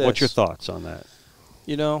tell you this. What's your thoughts on that?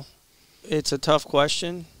 You know, it's a tough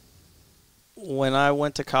question. When I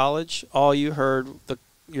went to college, all you heard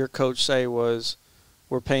your coach say was,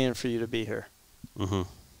 we're paying for you to be here. Mm-hmm.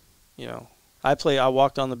 You know, I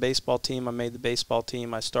walked on the baseball team. I made the baseball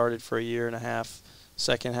team. I started for a year and a half.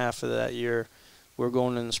 Second half of that year, we're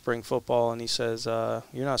going into spring football, and he says,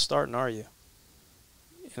 you're not starting, are you?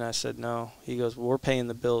 And I said, no. He goes, well, we're paying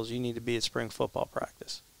the bills. You need to be at spring football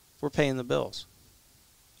practice. We're paying the bills.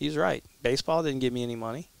 He's right. Baseball didn't give me any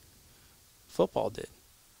money. Football did.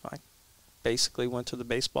 I basically went to the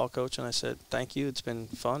baseball coach and I said, thank you. It's been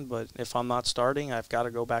fun, but if I'm not starting, I've got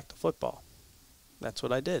to go back to football. That's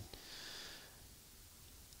what I did.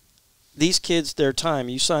 These kids, their time,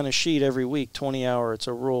 you sign a sheet every week, 20 hour. It's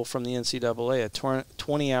a rule from the NCAA. A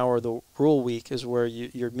 20-hour, the rule week is where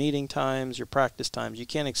your meeting times, your practice times, you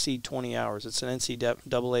can't exceed 20 hours. It's an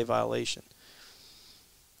NCAA violation.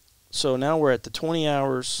 So now we're at the 20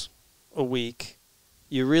 hours a week.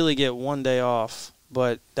 You really get one day off,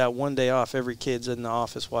 but that one day off, every kid's in the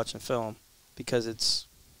office watching film because it's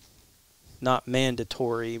not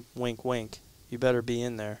mandatory, wink, wink. You better be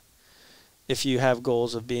in there. If you have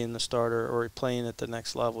goals of being the starter or playing at the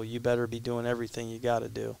next level, you better be doing everything you got to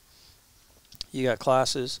do. You got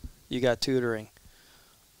classes, you got tutoring.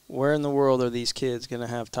 Where in the world are these kids going to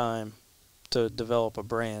have time to develop a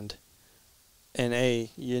brand? And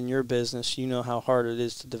in your business, you know how hard it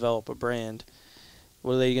is to develop a brand.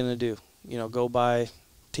 What are they going to do? You know, go buy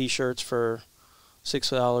T-shirts for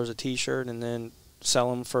 $6 a T-shirt and then sell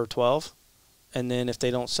them for $12, and then if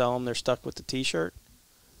they don't sell them, they're stuck with the T-shirt.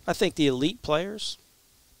 I think the elite players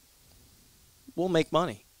will make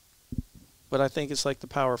money. But I think it's like the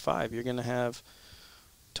Power 5. You're going to have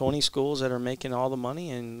 20 schools that are making all the money,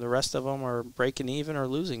 and the rest of them are breaking even or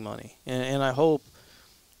losing money. And I hope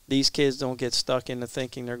these kids don't get stuck into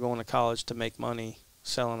thinking they're going to college to make money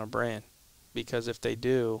selling a brand. Because if they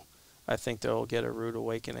do, I think they'll get a rude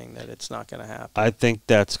awakening that it's not going to happen. I think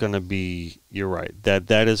that's going to be, you're right,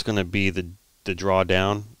 that is going to be the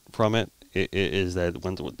drawdown from it. Is that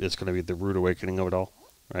when it's going to be the rude awakening of it all,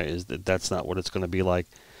 right? Is that's not what it's going to be like.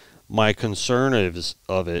 My concern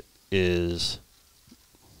of it is,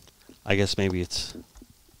 I guess maybe it's,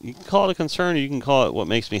 you can call it a concern, or you can call it what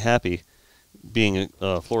makes me happy, being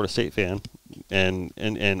a Florida State fan,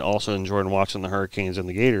 and also enjoying watching the Hurricanes and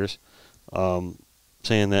the Gators,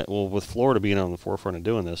 saying that, well, with Florida being on the forefront of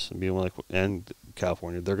doing this and being like, and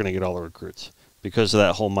California, they're going to get all the recruits because of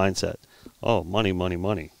that whole mindset. Oh, money, money,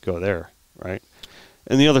 money, go there. Right,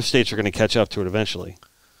 and the other states are going to catch up to it eventually.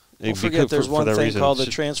 Don't forget, there's one thing called the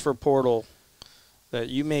transfer portal. That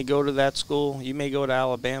you may go to that school, you may go to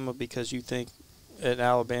Alabama because you think at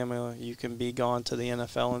Alabama you can be gone to the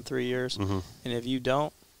NFL in 3 years, and if you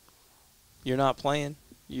don't, you're not playing.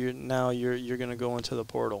 You're going to go into the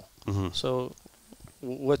portal. So,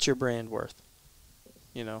 what's your brand worth?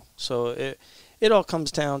 You know, so it all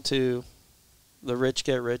comes down to the rich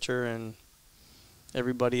get richer and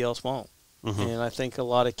everybody else won't. And I think a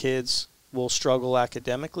lot of kids will struggle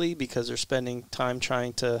academically because they're spending time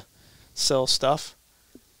trying to sell stuff.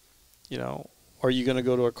 You know, are you going to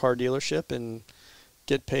go to a car dealership and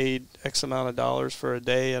get paid X amount of dollars for a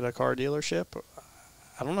day at a car dealership?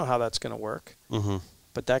 I don't know how that's going to work.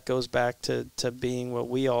 But that goes back to being what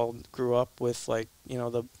we all grew up with, like, you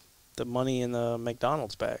know, the money in the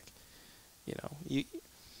McDonald's bag.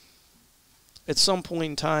 At some point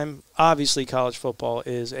in time, obviously college football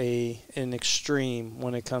is an extreme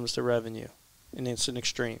when it comes to revenue, and it's an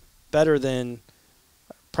extreme. Better than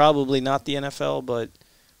probably not the NFL, but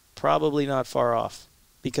probably not far off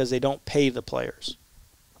because they don't pay the players.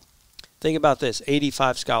 Think about this,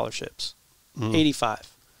 85 scholarships,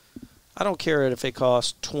 85. I don't care if it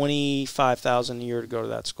costs $25,000 a year to go to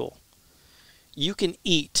that school. You can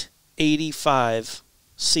eat 85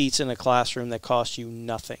 seats in a classroom that cost you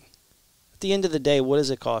nothing. At the end of the day, what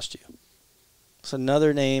does it cost you? It's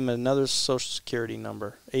another name, another social security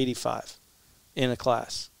number, 85 in a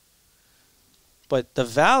class. But the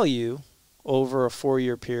value over a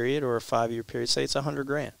 4-year period or a 5-year period, say it's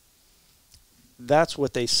 $100,000. That's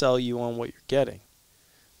what they sell you on what you're getting.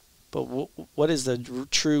 But what is the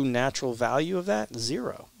true natural value of that?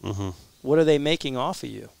 Zero. Mm-hmm. What are they making off of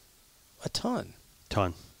you? A ton.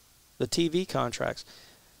 The TV contracts.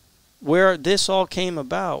 Where this all came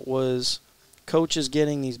about was coaches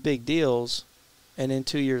getting these big deals, and then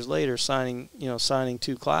 2 years later signing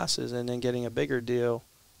 2 classes, and then getting a bigger deal,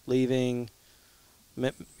 leaving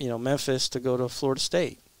Memphis to go to Florida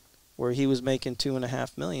State, where he was making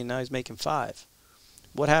 $2.5 million. Now he's making $5 million.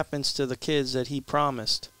 What happens to the kids that he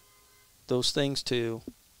promised those things to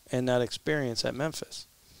and that experience at Memphis?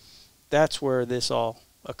 That's where this all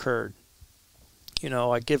occurred.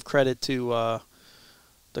 I give credit to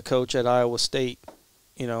the coach at Iowa State.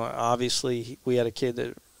 Obviously we had a kid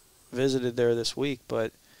that visited there this week,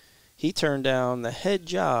 but he turned down the head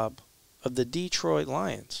job of the Detroit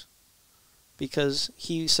Lions because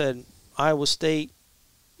he said, Iowa State,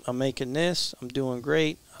 I'm making this, I'm doing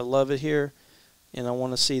great, I love it here, and I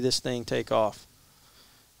want to see this thing take off.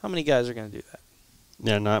 How many guys are going to do that?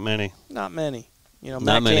 Yeah, not many. Not many.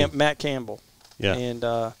 Matt Campbell. Yeah. And,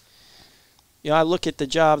 I look at the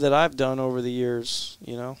job that I've done over the years.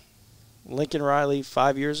 Lincoln Riley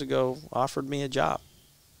 5 years ago offered me a job.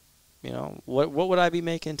 What would I be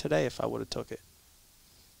making today if I would have took it?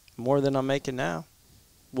 More than I'm making now.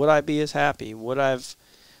 Would I be as happy?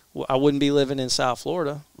 I wouldn't be living in South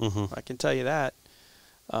Florida. Mm-hmm. I can tell you that.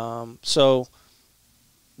 So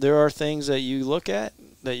there are things that you look at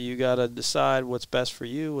that you got to decide what's best for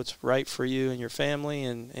you, what's right for you and your family.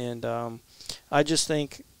 And I just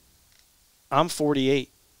think I'm 48.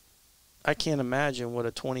 I can't imagine what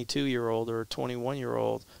a 22-year-old or a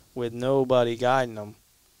 21-year-old with nobody guiding them.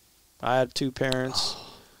 I had 2 parents.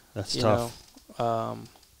 That's tough.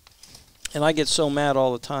 And I get so mad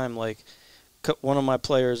all the time. Like one of my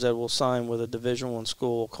players that will sign with a Division I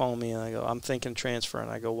school will call me and I go, I'm thinking transfer.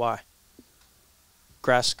 And I go, why?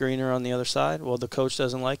 Grass greener on the other side? Well, the coach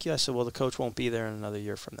doesn't like you. I said, well, the coach won't be there in another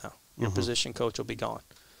year from now. Your position coach will be gone.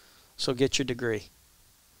 So get your degree.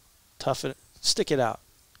 Tough it. Stick it out.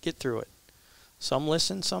 Get through it. Some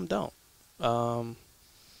listen, some don't. Can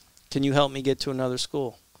you help me get to another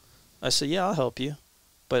school? I said, yeah, I'll help you.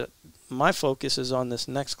 But my focus is on this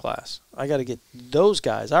next class. I got to get those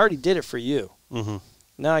guys. I already did it for you. Mm-hmm.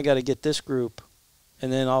 Now I got to get this group,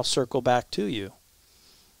 and then I'll circle back to you.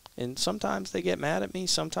 And sometimes they get mad at me,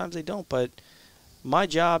 sometimes they don't. But my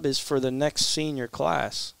job is for the next senior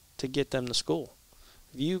class to get them to school.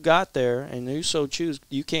 If you got there and you so choose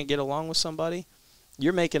you can't get along with somebody,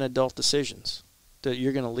 you're making adult decisions that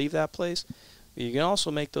you're going to leave that place. You can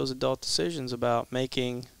also make those adult decisions about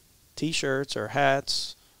making T-shirts or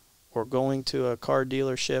hats or going to a car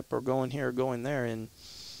dealership or going here or going there. And,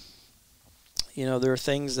 there are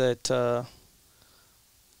things that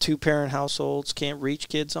 2-parent households can't reach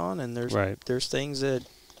kids on, and there's things that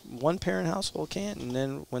 1-parent household can't. And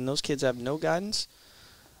then when those kids have no guidance,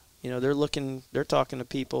 they're talking to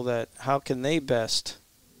people that how can they best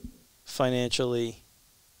financially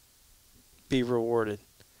be rewarded.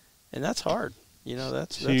 And that's hard.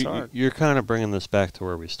 That's hard. You're kind of bringing this back to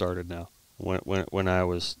where we started now. When I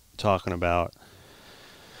was talking about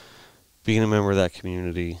being a member of that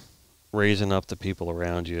community, raising up the people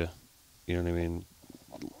around you, you know what I mean,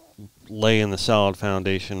 laying the solid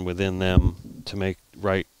foundation within them to make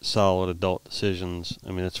right, solid adult decisions. I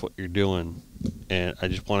mean, that's what you're doing. And I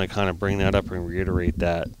just want to kind of bring that up and reiterate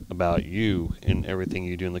that about you and everything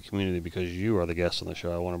you do in the community because you are the guest on the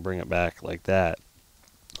show. I want to bring it back like that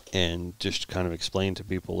and just kind of explain to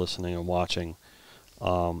people listening and watching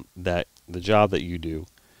that the job that you do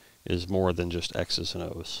is more than just X's and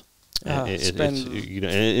O's.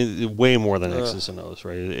 It's way more than X's and O's,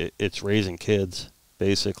 right? It's raising kids,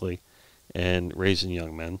 basically, and raising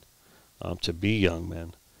young men to be young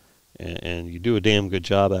men. And you do a damn good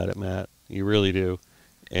job at it, Matt. You really do.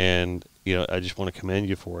 And, I just want to commend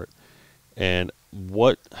you for it. And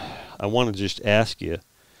what I want to just ask you,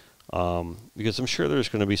 Because I'm sure there's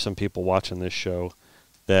going to be some people watching this show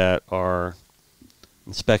that are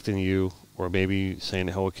inspecting you, or maybe saying,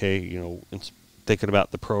 oh, okay, thinking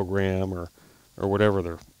about the program or whatever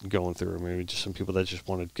they're going through, or maybe just some people that just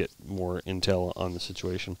want to get more intel on the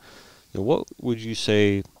situation. What would you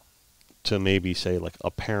say to maybe say like a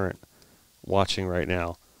parent watching right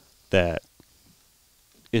now that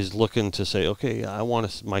is looking to say, okay,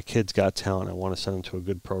 my kid's got talent, I want to send them to a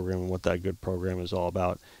good program, and what that good program is all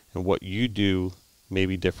about, and what you do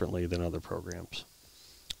maybe differently than other programs?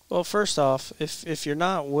 Well, first off, if you're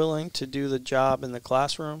not willing to do the job in the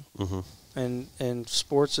classroom, and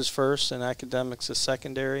sports is first and academics is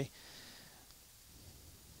secondary,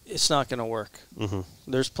 it's not going to work.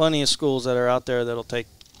 There's plenty of schools that are out there that'll take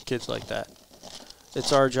kids like that.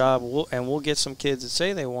 It's our job, we'll get some kids that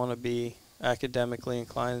say they want to be academically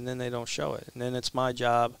inclined, and then they don't show it. And then it's my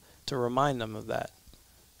job to remind them of that.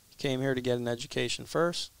 You came here to get an education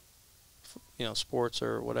first, sports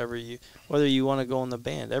or whether you want to go in the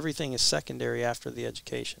band. Everything is secondary after the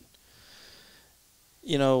education.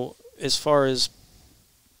 As far as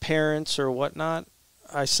parents or whatnot,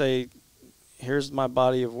 I say, here's my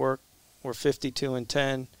body of work. We're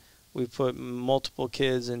 52-10. We put multiple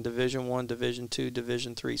kids in Division I, Division II,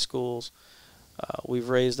 Division III schools. We've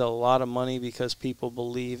raised a lot of money because people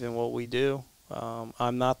believe in what we do.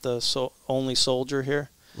 I'm not the only soldier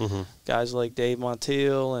here. Guys like Dave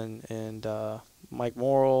Montiel and Mike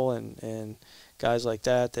Morrill and guys like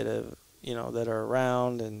that have that are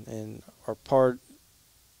around and are part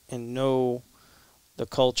and know the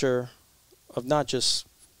culture of not just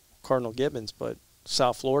Cardinal Gibbons but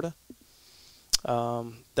South Florida.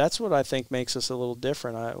 That's what I think makes us a little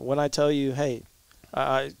different. When I tell you, hey,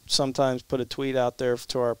 I sometimes put a tweet out there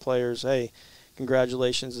to our players, hey,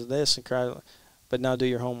 congratulations on this, but now do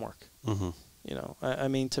your homework. I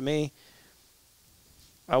mean, to me,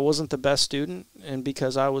 I wasn't the best student, and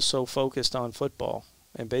because I was so focused on football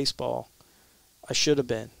and baseball, I should have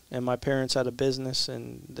been. And my parents had a business,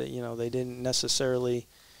 and they didn't necessarily,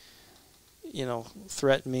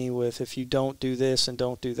 threaten me with, if you don't do this and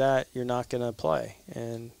don't do that, you're not going to play.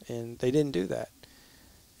 And they didn't do that.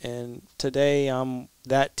 And today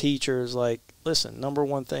that teacher is like, listen, number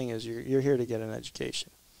one thing is you're here to get an education.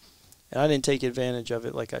 And I didn't take advantage of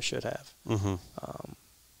it like I should have.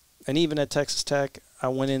 And even at Texas Tech, I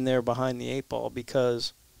went in there behind the eight ball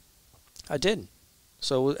because I didn't.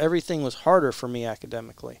 So everything was harder for me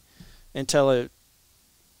academically until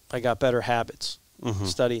I got better habits,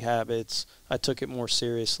 study habits. I took it more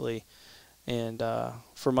seriously. And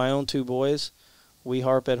for my own two boys, we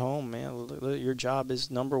harp at home, man. Your job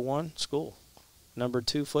is number one, school. Number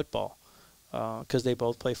two, football, because they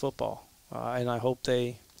both play football. And I hope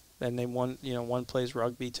one plays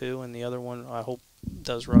rugby too, and the other one I hope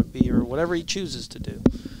does rugby or whatever he chooses to do.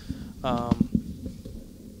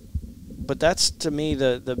 But that's, to me,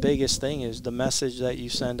 the biggest thing is the message that you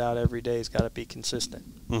send out every day has got to be consistent.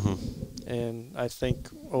 And I think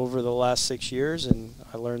over the last 6 years, and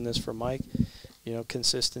I learned this from Mike,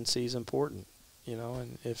 consistency is important.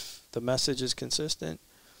 And if the message is consistent,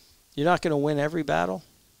 you're not going to win every battle,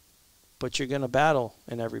 but you're going to battle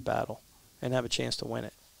in every battle and have a chance to win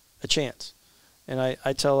it. A chance. And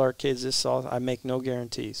I tell our kids this all, I make no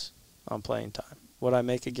guarantees on playing time. What I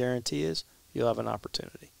make a guarantee is you'll have an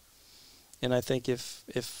opportunity. And I think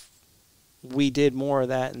if we did more of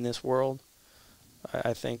that in this world,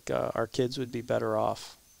 I think our kids would be better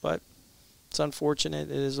off. But it's unfortunate.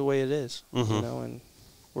 It is the way it is. And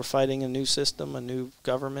we're fighting a new system, a new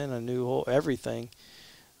government, a new whole everything,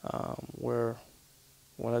 where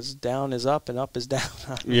what is down is up and up is down.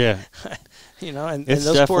 Yeah. And it's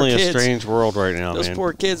those definitely poor kids, a strange world right now, those man.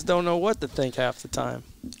 poor kids don't know what to think half the time.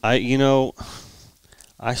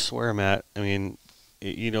 I swear, Matt, I mean,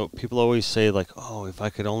 people always say, like, oh, if I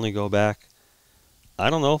could only go back. I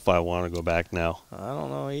don't know if I want to go back now. I don't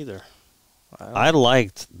know either. I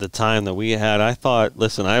liked the time that we had. I thought,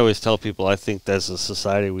 listen, I always tell people I think as a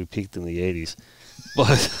society we peaked in the 80s.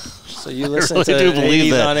 But so you listen really to do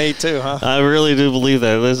believe 80s that. on 8-2, huh? I really do believe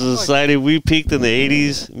that. As a society, we peaked in the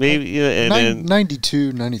 80s, maybe. And then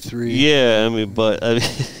 92, 93. Yeah,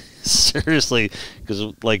 seriously,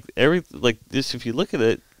 because this, if you look at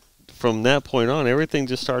it from that point on, everything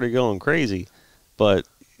just started going crazy. But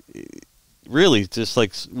really, just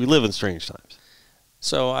like we live in strange times.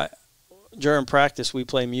 So during practice, we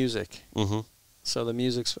play music. So the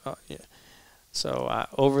music's So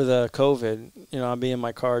over the COVID, I'll be in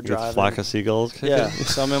my car driving. With flock of seagulls. Yeah,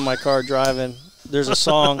 so I'm in my car driving. There's a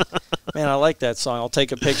song, man, I like that song. I'll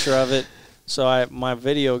take a picture of it. So my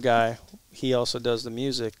video guy, he also does the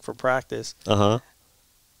music for practice.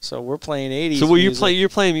 So we're playing 80s. So music. you're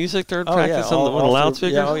playing music during practice yeah, on the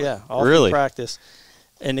loudspeaker? Yeah, oh yeah, all really? through practice.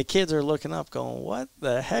 And the kids are looking up, going, "What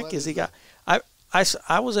the heck is he got?"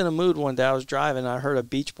 I was in a mood one day. I was driving. And I heard a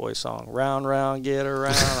Beach Boys song, "Round Round Get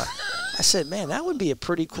Around." I said, "Man, that would be a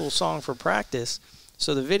pretty cool song for practice."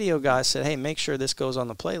 So the video guy said, "Hey, make sure this goes on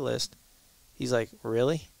the playlist." He's like,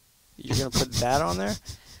 "Really? You're gonna put that on there?"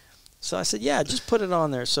 So I said, "Yeah, just put it on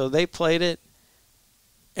there." So they played it,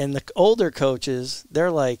 and the older coaches,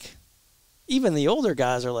 they're like, even the older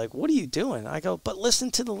guys are like, "What are you doing?" I go, "But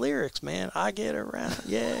listen to the lyrics, man. I get around,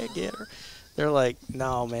 yeah, get her." They're like,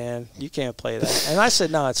 "No, man, you can't play that." And I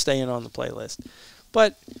said, "No, it's staying on the playlist."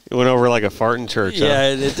 But it went over like a fart in church.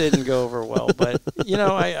 Yeah, huh? it didn't go over well. But you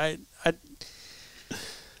know, I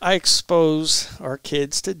expose our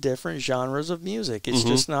kids to different genres of music. It's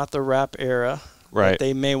just not the rap era that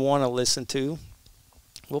they may want to listen to.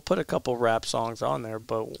 We'll put a couple rap songs on there,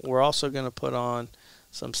 but we're also going to put on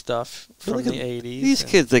some stuff from the 80s. These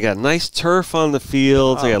kids, they got nice turf on the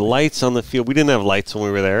fields. They got lights on the field. We didn't have lights when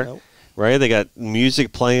we were there, right? They got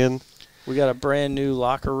music playing. We got a brand new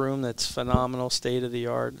locker room that's phenomenal, state of the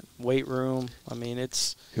art, weight room. I mean,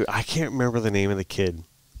 it's. I can't remember the name of the kid,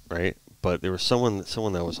 right? But there was someone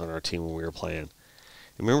that was on our team when we were playing.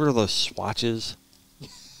 Remember those swatches,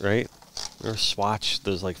 right? Remember Swatch,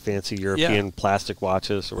 those like fancy European plastic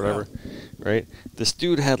watches or whatever, right? This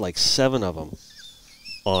dude had like 7 of them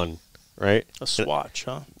on, right? A Swatch,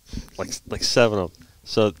 huh? Like 7 of them.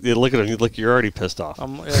 So you look at him, you're already pissed off.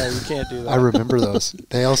 Yeah, you can't do that. I remember those.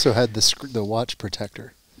 They also had the watch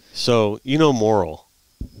protector. So, Morrill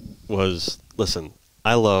was, listen,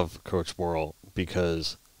 I love Coach Morrill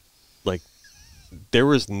because, like, there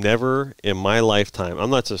was never in my lifetime, I'm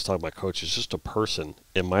not just talking about coaches, just a person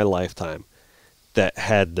in my lifetime that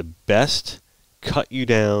had the best cut you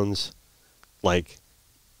downs, like,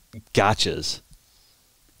 gotchas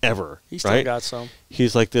ever. He still got some.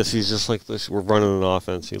 He's like this. He's just like this. We're running an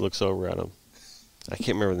offense. He looks over at him. I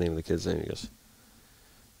can't remember the name of the kid's name. He goes,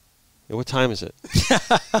 "Hey, what time is it?"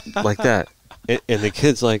 Like that. And the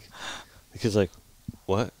kid's like,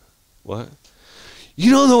 what? You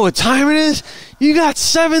don't know what time it is? You got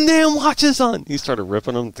 7 damn watches on. He started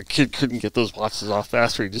ripping them. The kid couldn't get those watches off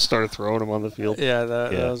faster. He just started throwing them on the field. Yeah,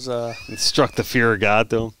 that was. It struck the fear of God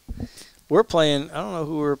to him. We're playing. I don't know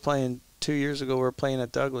who we were playing 2 years ago. We were playing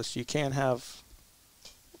at Douglas. You can't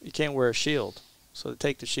wear a shield. So they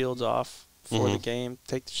take the shields off for the game.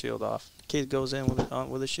 Take the shield off. The kid goes in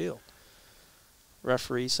with a shield.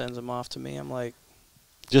 Referee sends him off to me. I'm like,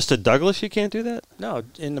 just at Douglas you can't do that? no,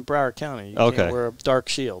 in the Broward County. You can't wear a dark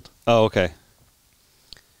shield. Oh, okay.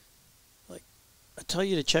 Like, I tell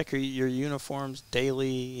you to check your uniforms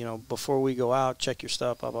daily, before we go out, check your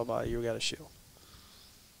stuff, blah, blah, blah. You got a shield.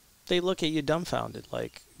 They look at you dumbfounded,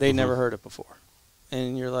 like they never heard it before.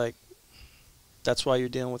 And you're like, that's why you're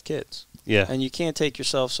dealing with kids. Yeah. And you can't take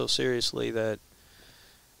yourself so seriously that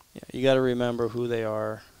you got to remember who they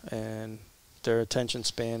are, and their attention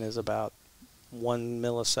span is about 1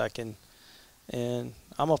 millisecond. And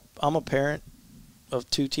I'm a parent of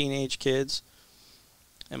 2 teenage kids,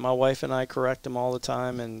 and my wife and I correct them all the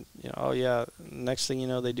time, and next thing you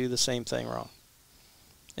know, they do the same thing wrong.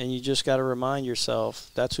 And you just got to remind yourself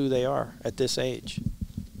that's who they are at this age.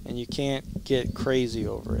 And you can't get crazy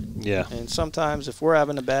over it. Yeah. And sometimes if we're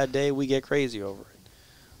having a bad day, we get crazy over it.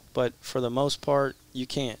 But for the most part, you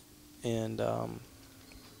can't. And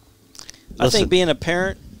I think being a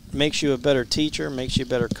parent makes you a better teacher, makes you a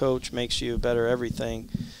better coach, makes you a better everything,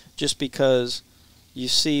 just because you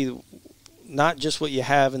see not just what you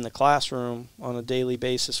have in the classroom on a daily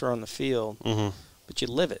basis or on the field, but you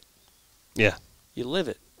live it. Yeah. You live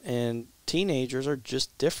it. And teenagers are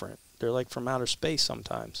just different. They're like from outer space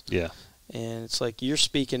sometimes. Yeah. And it's like you're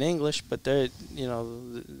speaking English, but they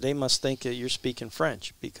must think that you're speaking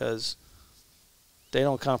French because they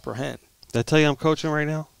don't comprehend. Did I tell you I'm coaching right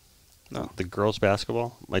now? No. The girls'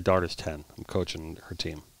 basketball. My daughter's 10. I'm coaching her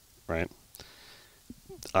team, right?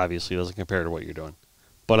 Obviously, it doesn't compare to what you're doing.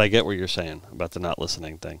 But I get what you're saying about the not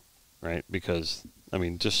listening thing, right? Because,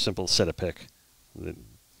 just simple set a pick.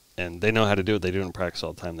 And they know how to do it. They do it in practice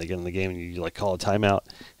all the time. They get in the game, and you call a timeout,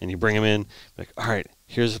 and you bring them in. Like, all right,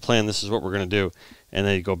 here's the plan. This is what we're going to do. And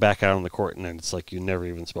then you go back out on the court, and then it's like you never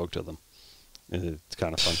even spoke to them. And it's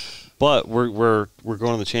kind of fun. But we're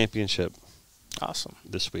going to the championship. Awesome.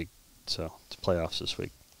 This week. So it's playoffs this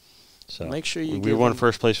week. So make sure we won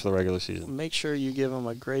first place for the regular season. Make sure you give them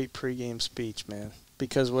a great pregame speech, man.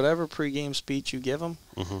 Because whatever pregame speech you give them,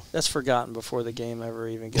 that's forgotten before the game ever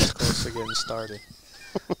even gets close to getting started.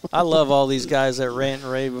 I love all these guys that rant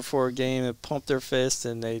and rave before a game and pump their fist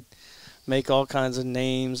and they make all kinds of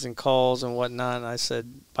names and calls and whatnot. And I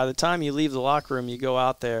said, by the time you leave the locker room, you go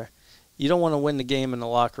out there, you don't want to win the game in the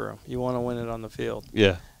locker room. You want to win it on the field.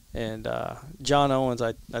 Yeah. And John Owens,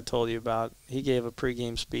 I told you about, he gave a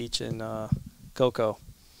pregame speech in Cocoa.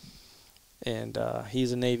 And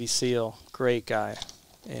he's a Navy SEAL, great guy.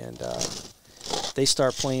 And they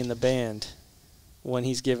start playing the band when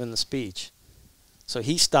he's giving the speech. So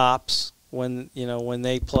he stops when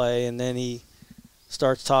they play, and then he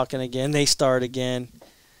starts talking again. They start again.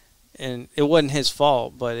 And it wasn't his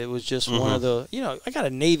fault, but it was just one of the, I got a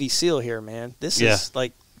Navy SEAL here, man. This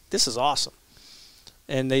is awesome.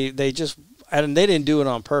 And they didn't do it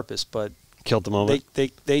on purpose, but killed the moment.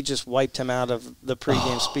 They just wiped him out of the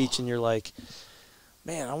pregame speech, and you're like,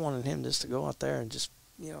 man, I wanted him just to go out there and just,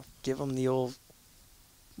 give him the old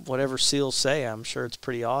whatever SEALs say. I'm sure it's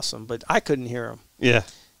pretty awesome, but I couldn't hear him. Yeah.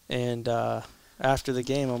 And after the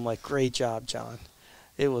game, I'm like, great job, John.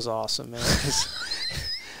 It was awesome, man.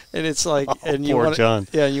 And it's like, and you want John.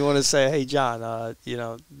 Yeah, and you want to say, hey, John,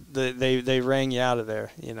 they rang you out of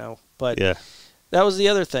there, But yeah. That was the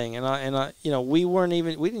other thing, and I, we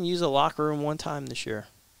didn't use a locker room one time this year.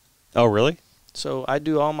 Oh, really? So I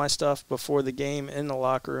do all my stuff before the game in the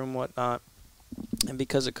locker room, whatnot. And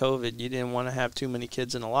because of COVID, you didn't want to have too many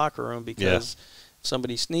kids in the locker room because if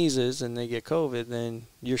somebody sneezes and they get COVID, then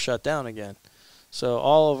you're shut down again. So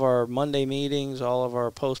all of our Monday meetings, all of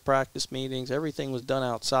our post-practice meetings, everything was done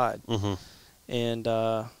outside. Mm-hmm. And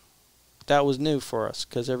that was new for us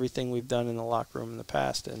because everything we've done in the locker room in the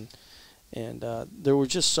past. And there were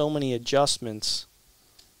just so many adjustments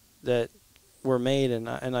that were made. And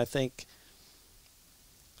I think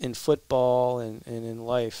in football and in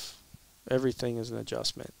life, everything is an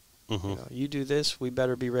adjustment. Mm-hmm. You do this, we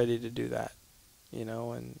better be ready to do that.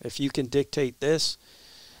 And if you can dictate this,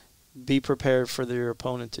 be prepared for your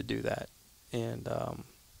opponent to do that. And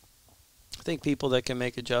I think people that can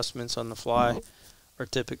make adjustments on the fly are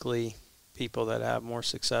typically people that have more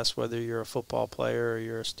success, whether you're a football player or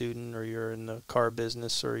you're a student or you're in the car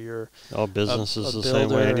business or you're all business is the builder. same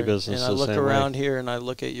way. Any business and is the same way. I look around here and I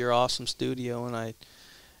look at your awesome studio and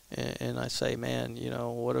I say, man,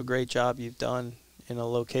 what a great job you've done in a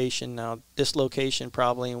location. Now, this location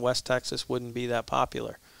probably in West Texas wouldn't be that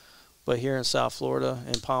popular. But here in South Florida,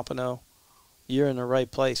 in Pompano, you're in the right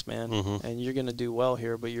place, man. Mm-hmm. And you're going to do well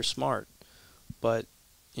here, but you're smart. But,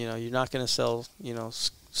 you're not going to sell,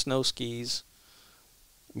 snow skis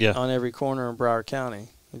on every corner in Broward County.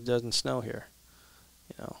 It doesn't snow here,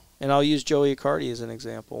 And I'll use Joey Accardi as an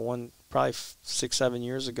example. Probably 6-7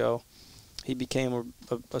 years ago, he became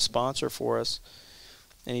a sponsor for us,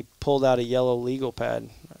 and he pulled out a yellow legal pad.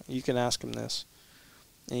 You can ask him this.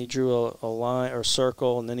 And he drew a line or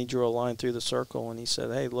circle, and then he drew a line through the circle, and he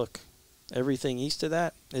said, hey, look, everything east of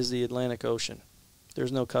that is the Atlantic Ocean.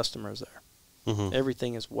 There's no customers there. Mm-hmm.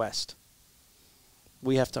 Everything is west.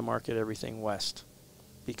 We have to market everything west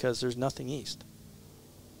because there's nothing east.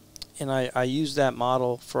 And I use that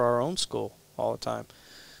model for our own school all the time.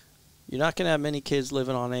 You're not going to have many kids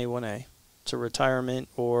living on A1A to retirement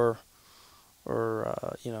or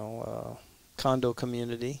condo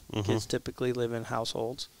community. Mm-hmm. Kids typically live in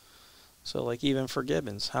households. So, like, even for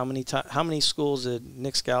Gibbons, how many schools did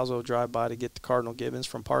Nick Scalzo drive by to get the Cardinal Gibbons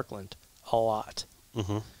from Parkland? A lot.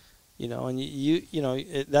 Mm-hmm.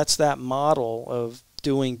 And that's that model of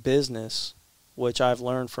doing business, which I've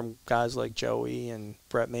learned from guys like Joey and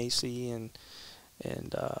Brett Macy and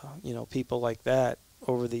people like that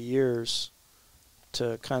over the years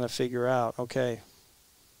to kind of figure out, okay,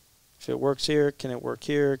 if it works here, can it work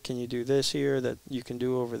here? Can you do this here that you can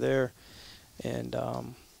do over there? And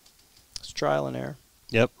it's trial and error.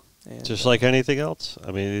 Yep. And, just like anything else.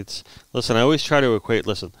 I mean, I always try to equate,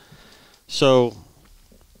 so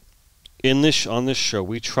on this show,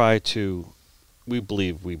 we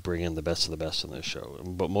believe we bring in the best of the best in this show.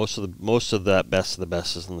 But most of that best of the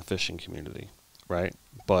best is in the fishing community, right?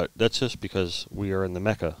 But that's just because we are in the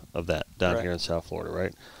mecca of that down here in South Florida,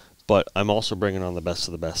 right? But I'm also bringing on the best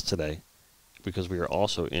of the best today because we are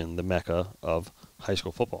also in the mecca of high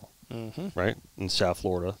school football, right? In South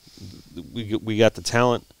Florida, we got the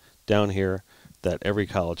talent down here that every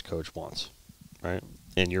college coach wants, right?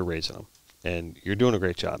 And you're raising them, and you're doing a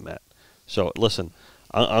great job, Matt. So listen,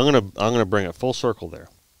 I'm gonna bring it full circle there,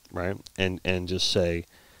 right? And just say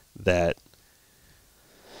that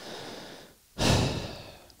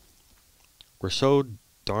we're so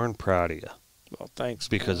darn proud of you. Well, thanks.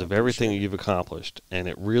 Because of everything you've accomplished, and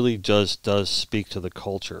it really does speak to the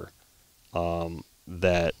culture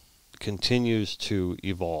that continues to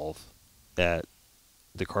evolve at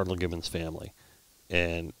the Cardinal Gibbons family.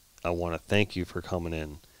 And I want to thank you for coming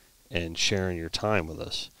in and sharing your time with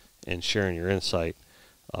us and sharing your insight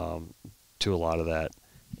to a lot of that.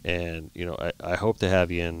 And, I hope to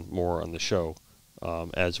have you in more on the show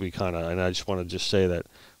as we and I just want to just say that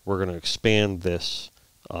we're going to expand this.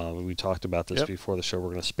 We talked about this before the show. We're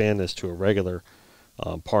going to expand this to a regular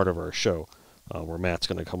part of our show where Matt's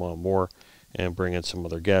going to come on more and bring in some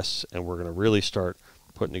other guests. And we're going to really start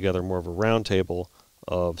putting together more of a roundtable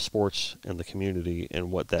of sports and the community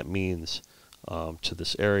and what that means to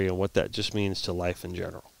this area and what that just means to life in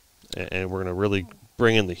general. And we're going to really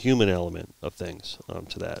bring in the human element of things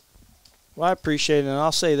to that. Well, I appreciate it, and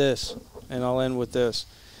I'll say this, and I'll end with this.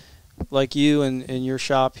 Like you and your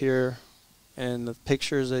shop here and the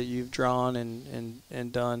pictures that you've drawn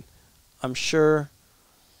and done, I'm sure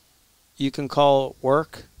you can call it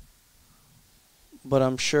work, but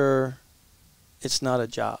I'm sure it's not a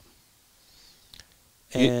job.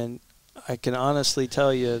 And I can honestly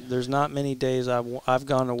tell you there's not many days I've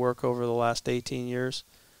gone to work over the last 18 years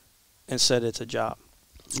and said it's a job.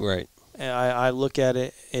 Right. And I look at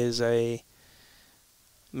it as there's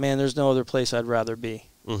no other place I'd rather be.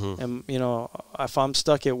 Mm-hmm. And, if I'm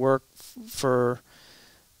stuck at work for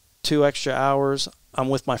 2 extra hours, I'm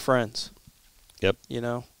with my friends. Yep.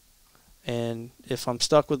 And if I'm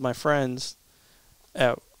stuck with my friends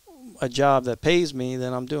at a job that pays me,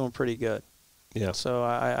 then I'm doing pretty good. Yeah. So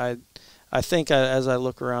I think as I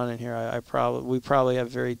look around in here, we probably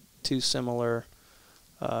have very two similar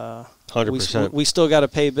 100%. We still got to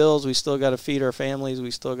pay bills. We still got to feed our families.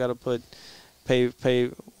 We still got to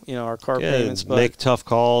pay our car payments. But make tough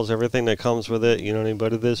calls. Everything that comes with it.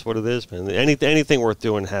 But it is what it is, man. Anything worth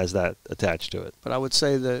doing has that attached to it. But I would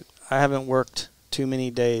say that I haven't worked too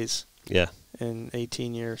many days. Yeah. In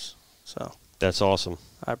 18 years, so that's awesome.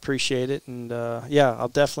 I appreciate it, and I'll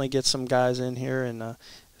definitely get some guys in here. And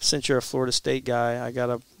since you're a Florida State guy, I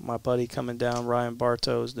got my buddy coming down, Ryan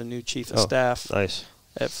Bartow, is the new chief of staff. Nice.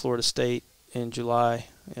 At Florida State in July.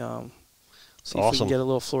 See awesome. If we can get a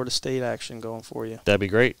little Florida State action going for you. That'd be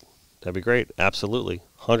great. Absolutely.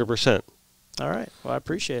 100%. All right. Well, I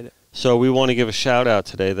appreciate it. So we want to give a shout out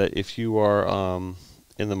today that if you are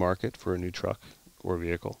in the market for a new truck or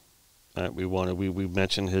vehicle, we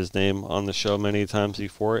mentioned his name on the show many times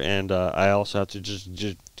before, and I also have to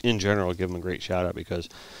just in general give him a great shout out because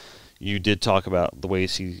you did talk about the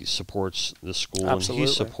ways he supports the school. Absolutely. And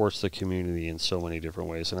he supports the community in so many different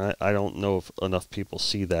ways. And I don't know if enough people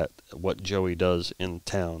see that, what Joey does in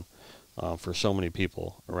town for so many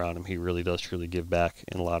people around him. He really does truly give back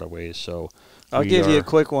in a lot of ways. So I'll give you a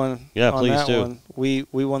quick one. Yeah, on please that do. One.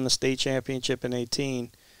 We won the state championship in 18,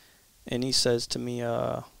 and he says to me,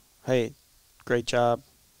 hey, great job.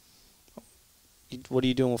 What are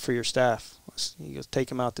you doing for your staff? He goes,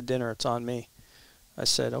 take him out to dinner. It's on me. I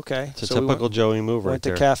said, okay. It's a typical Joey move right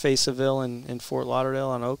there. Went to Cafe Seville in Fort Lauderdale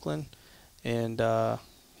on Oakland, and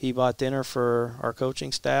he bought dinner for our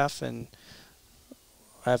coaching staff. And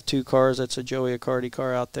I have 2 cars. That's a Joey Accardi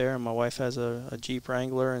car out there, and my wife has a Jeep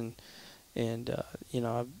Wrangler. And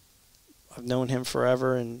I've known him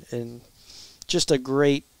forever, and just a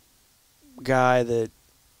great guy that,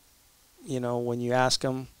 when you ask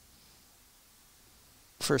him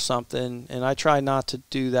for something, and I try not to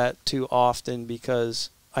do that too often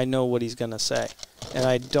because I know what he's going to say, and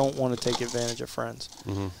I don't want to take advantage of friends.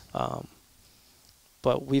 Mm-hmm.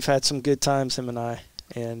 But we've had some good times, him and I,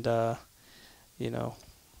 and I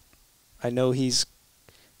know he's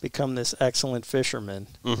become this excellent fisherman.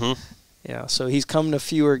 Mm-hmm. So he's come to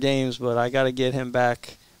fewer games, but I got to get him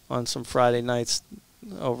back on some Friday nights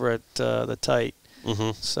over at the Tight.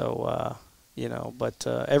 Mm-hmm. So but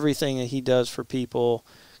everything that he does for people,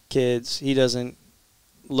 kids, he doesn't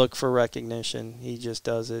look for recognition. He just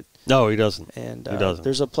does it. No, he doesn't. And he doesn't.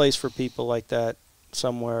 There's a place for people like that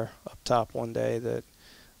somewhere up top one day that,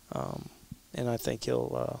 and I think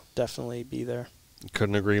he'll definitely be there.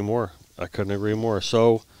 Couldn't agree more. I couldn't agree more.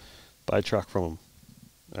 So, buy a truck from him.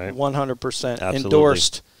 Right? 100%.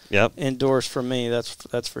 Endorsed. Yep. Endorsed from me.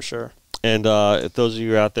 That's for sure. And if those of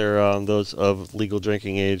you out there, those of legal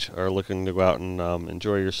drinking age, are looking to go out and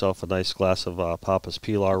enjoy yourself a nice glass of Papa's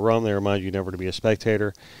Pilar rum, they remind you never to be a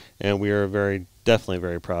spectator. And we are definitely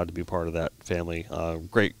very proud to be part of that family.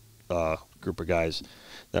 Great group of guys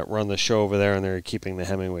that run the show over there, and they're keeping the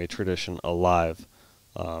Hemingway tradition alive.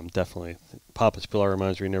 Definitely. Papa's Pilar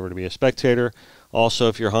reminds you never to be a spectator. Also,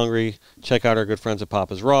 if you're hungry, check out our good friends at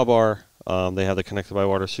Papa's Raw Bar. They have the Connected by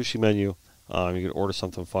Water sushi menu. You can order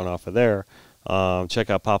something fun off of there. Check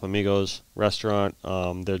out Papa Migo's restaurant.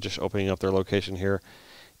 They're just opening up their location here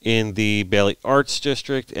in the Bailey Arts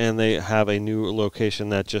District, and they have a new location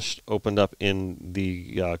that just opened up in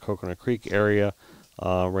the Coconut Creek area.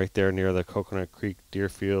 right there near the Coconut Creek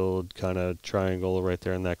Deerfield kind of triangle right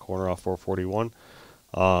there in that corner off 441.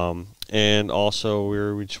 And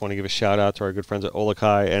also, we just want to give a shout out to our good friends at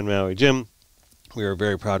Olakai and Maui Gym. We are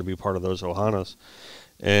very proud to be part of those Ohanas.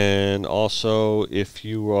 And also, if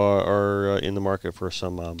you are in the market for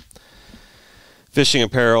some fishing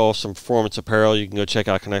apparel, some performance apparel, you can go check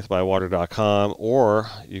out connectedbywater.com, or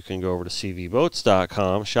you can go over to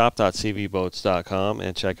cvboats.com, shop.cvboats.com,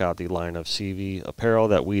 and check out the line of CV apparel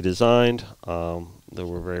that we designed. That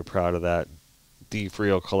we're very proud of that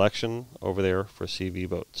Friel collection over there for CV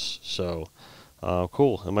Boats. So,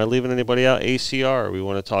 cool. Am I leaving anybody out? ACR. We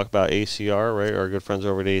want to talk about ACR, right? Our good friends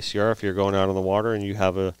over at ACR. If you're going out on the water and you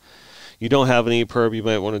don't have an E-perb, you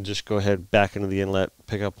might want to just go ahead back into the inlet,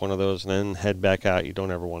 pick up one of those, and then head back out. You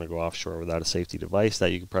don't ever want to go offshore without a safety device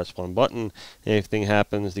that you can press one button. And if anything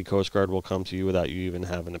happens, the Coast Guard will come to you without you even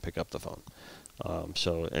having to pick up the phone.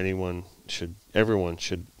 So everyone should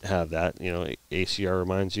have that. You know, ACR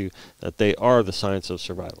reminds you that they are the science of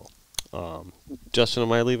survival. Justin,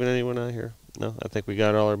 am I leaving anyone out here? No, I think we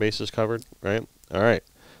got all our bases covered, right? All right,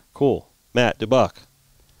 cool. Matt Dubuc,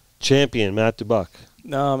 champion Matt Dubuc.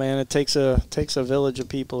 No, man, it takes a village of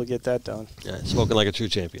people to get that done. Yeah, spoken like a true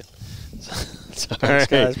champion. Thanks,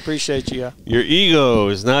 guys. Appreciate you. Your ego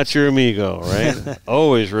is not your amigo, right?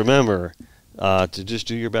 Always remember to just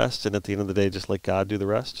do your best, and at the end of the day, just let God do the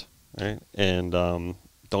rest, right? And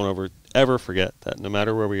don't ever forget that no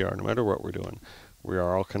matter where we are, no matter what we're doing, we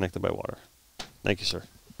are all connected by water. Thank you, sir.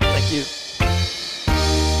 Thank you.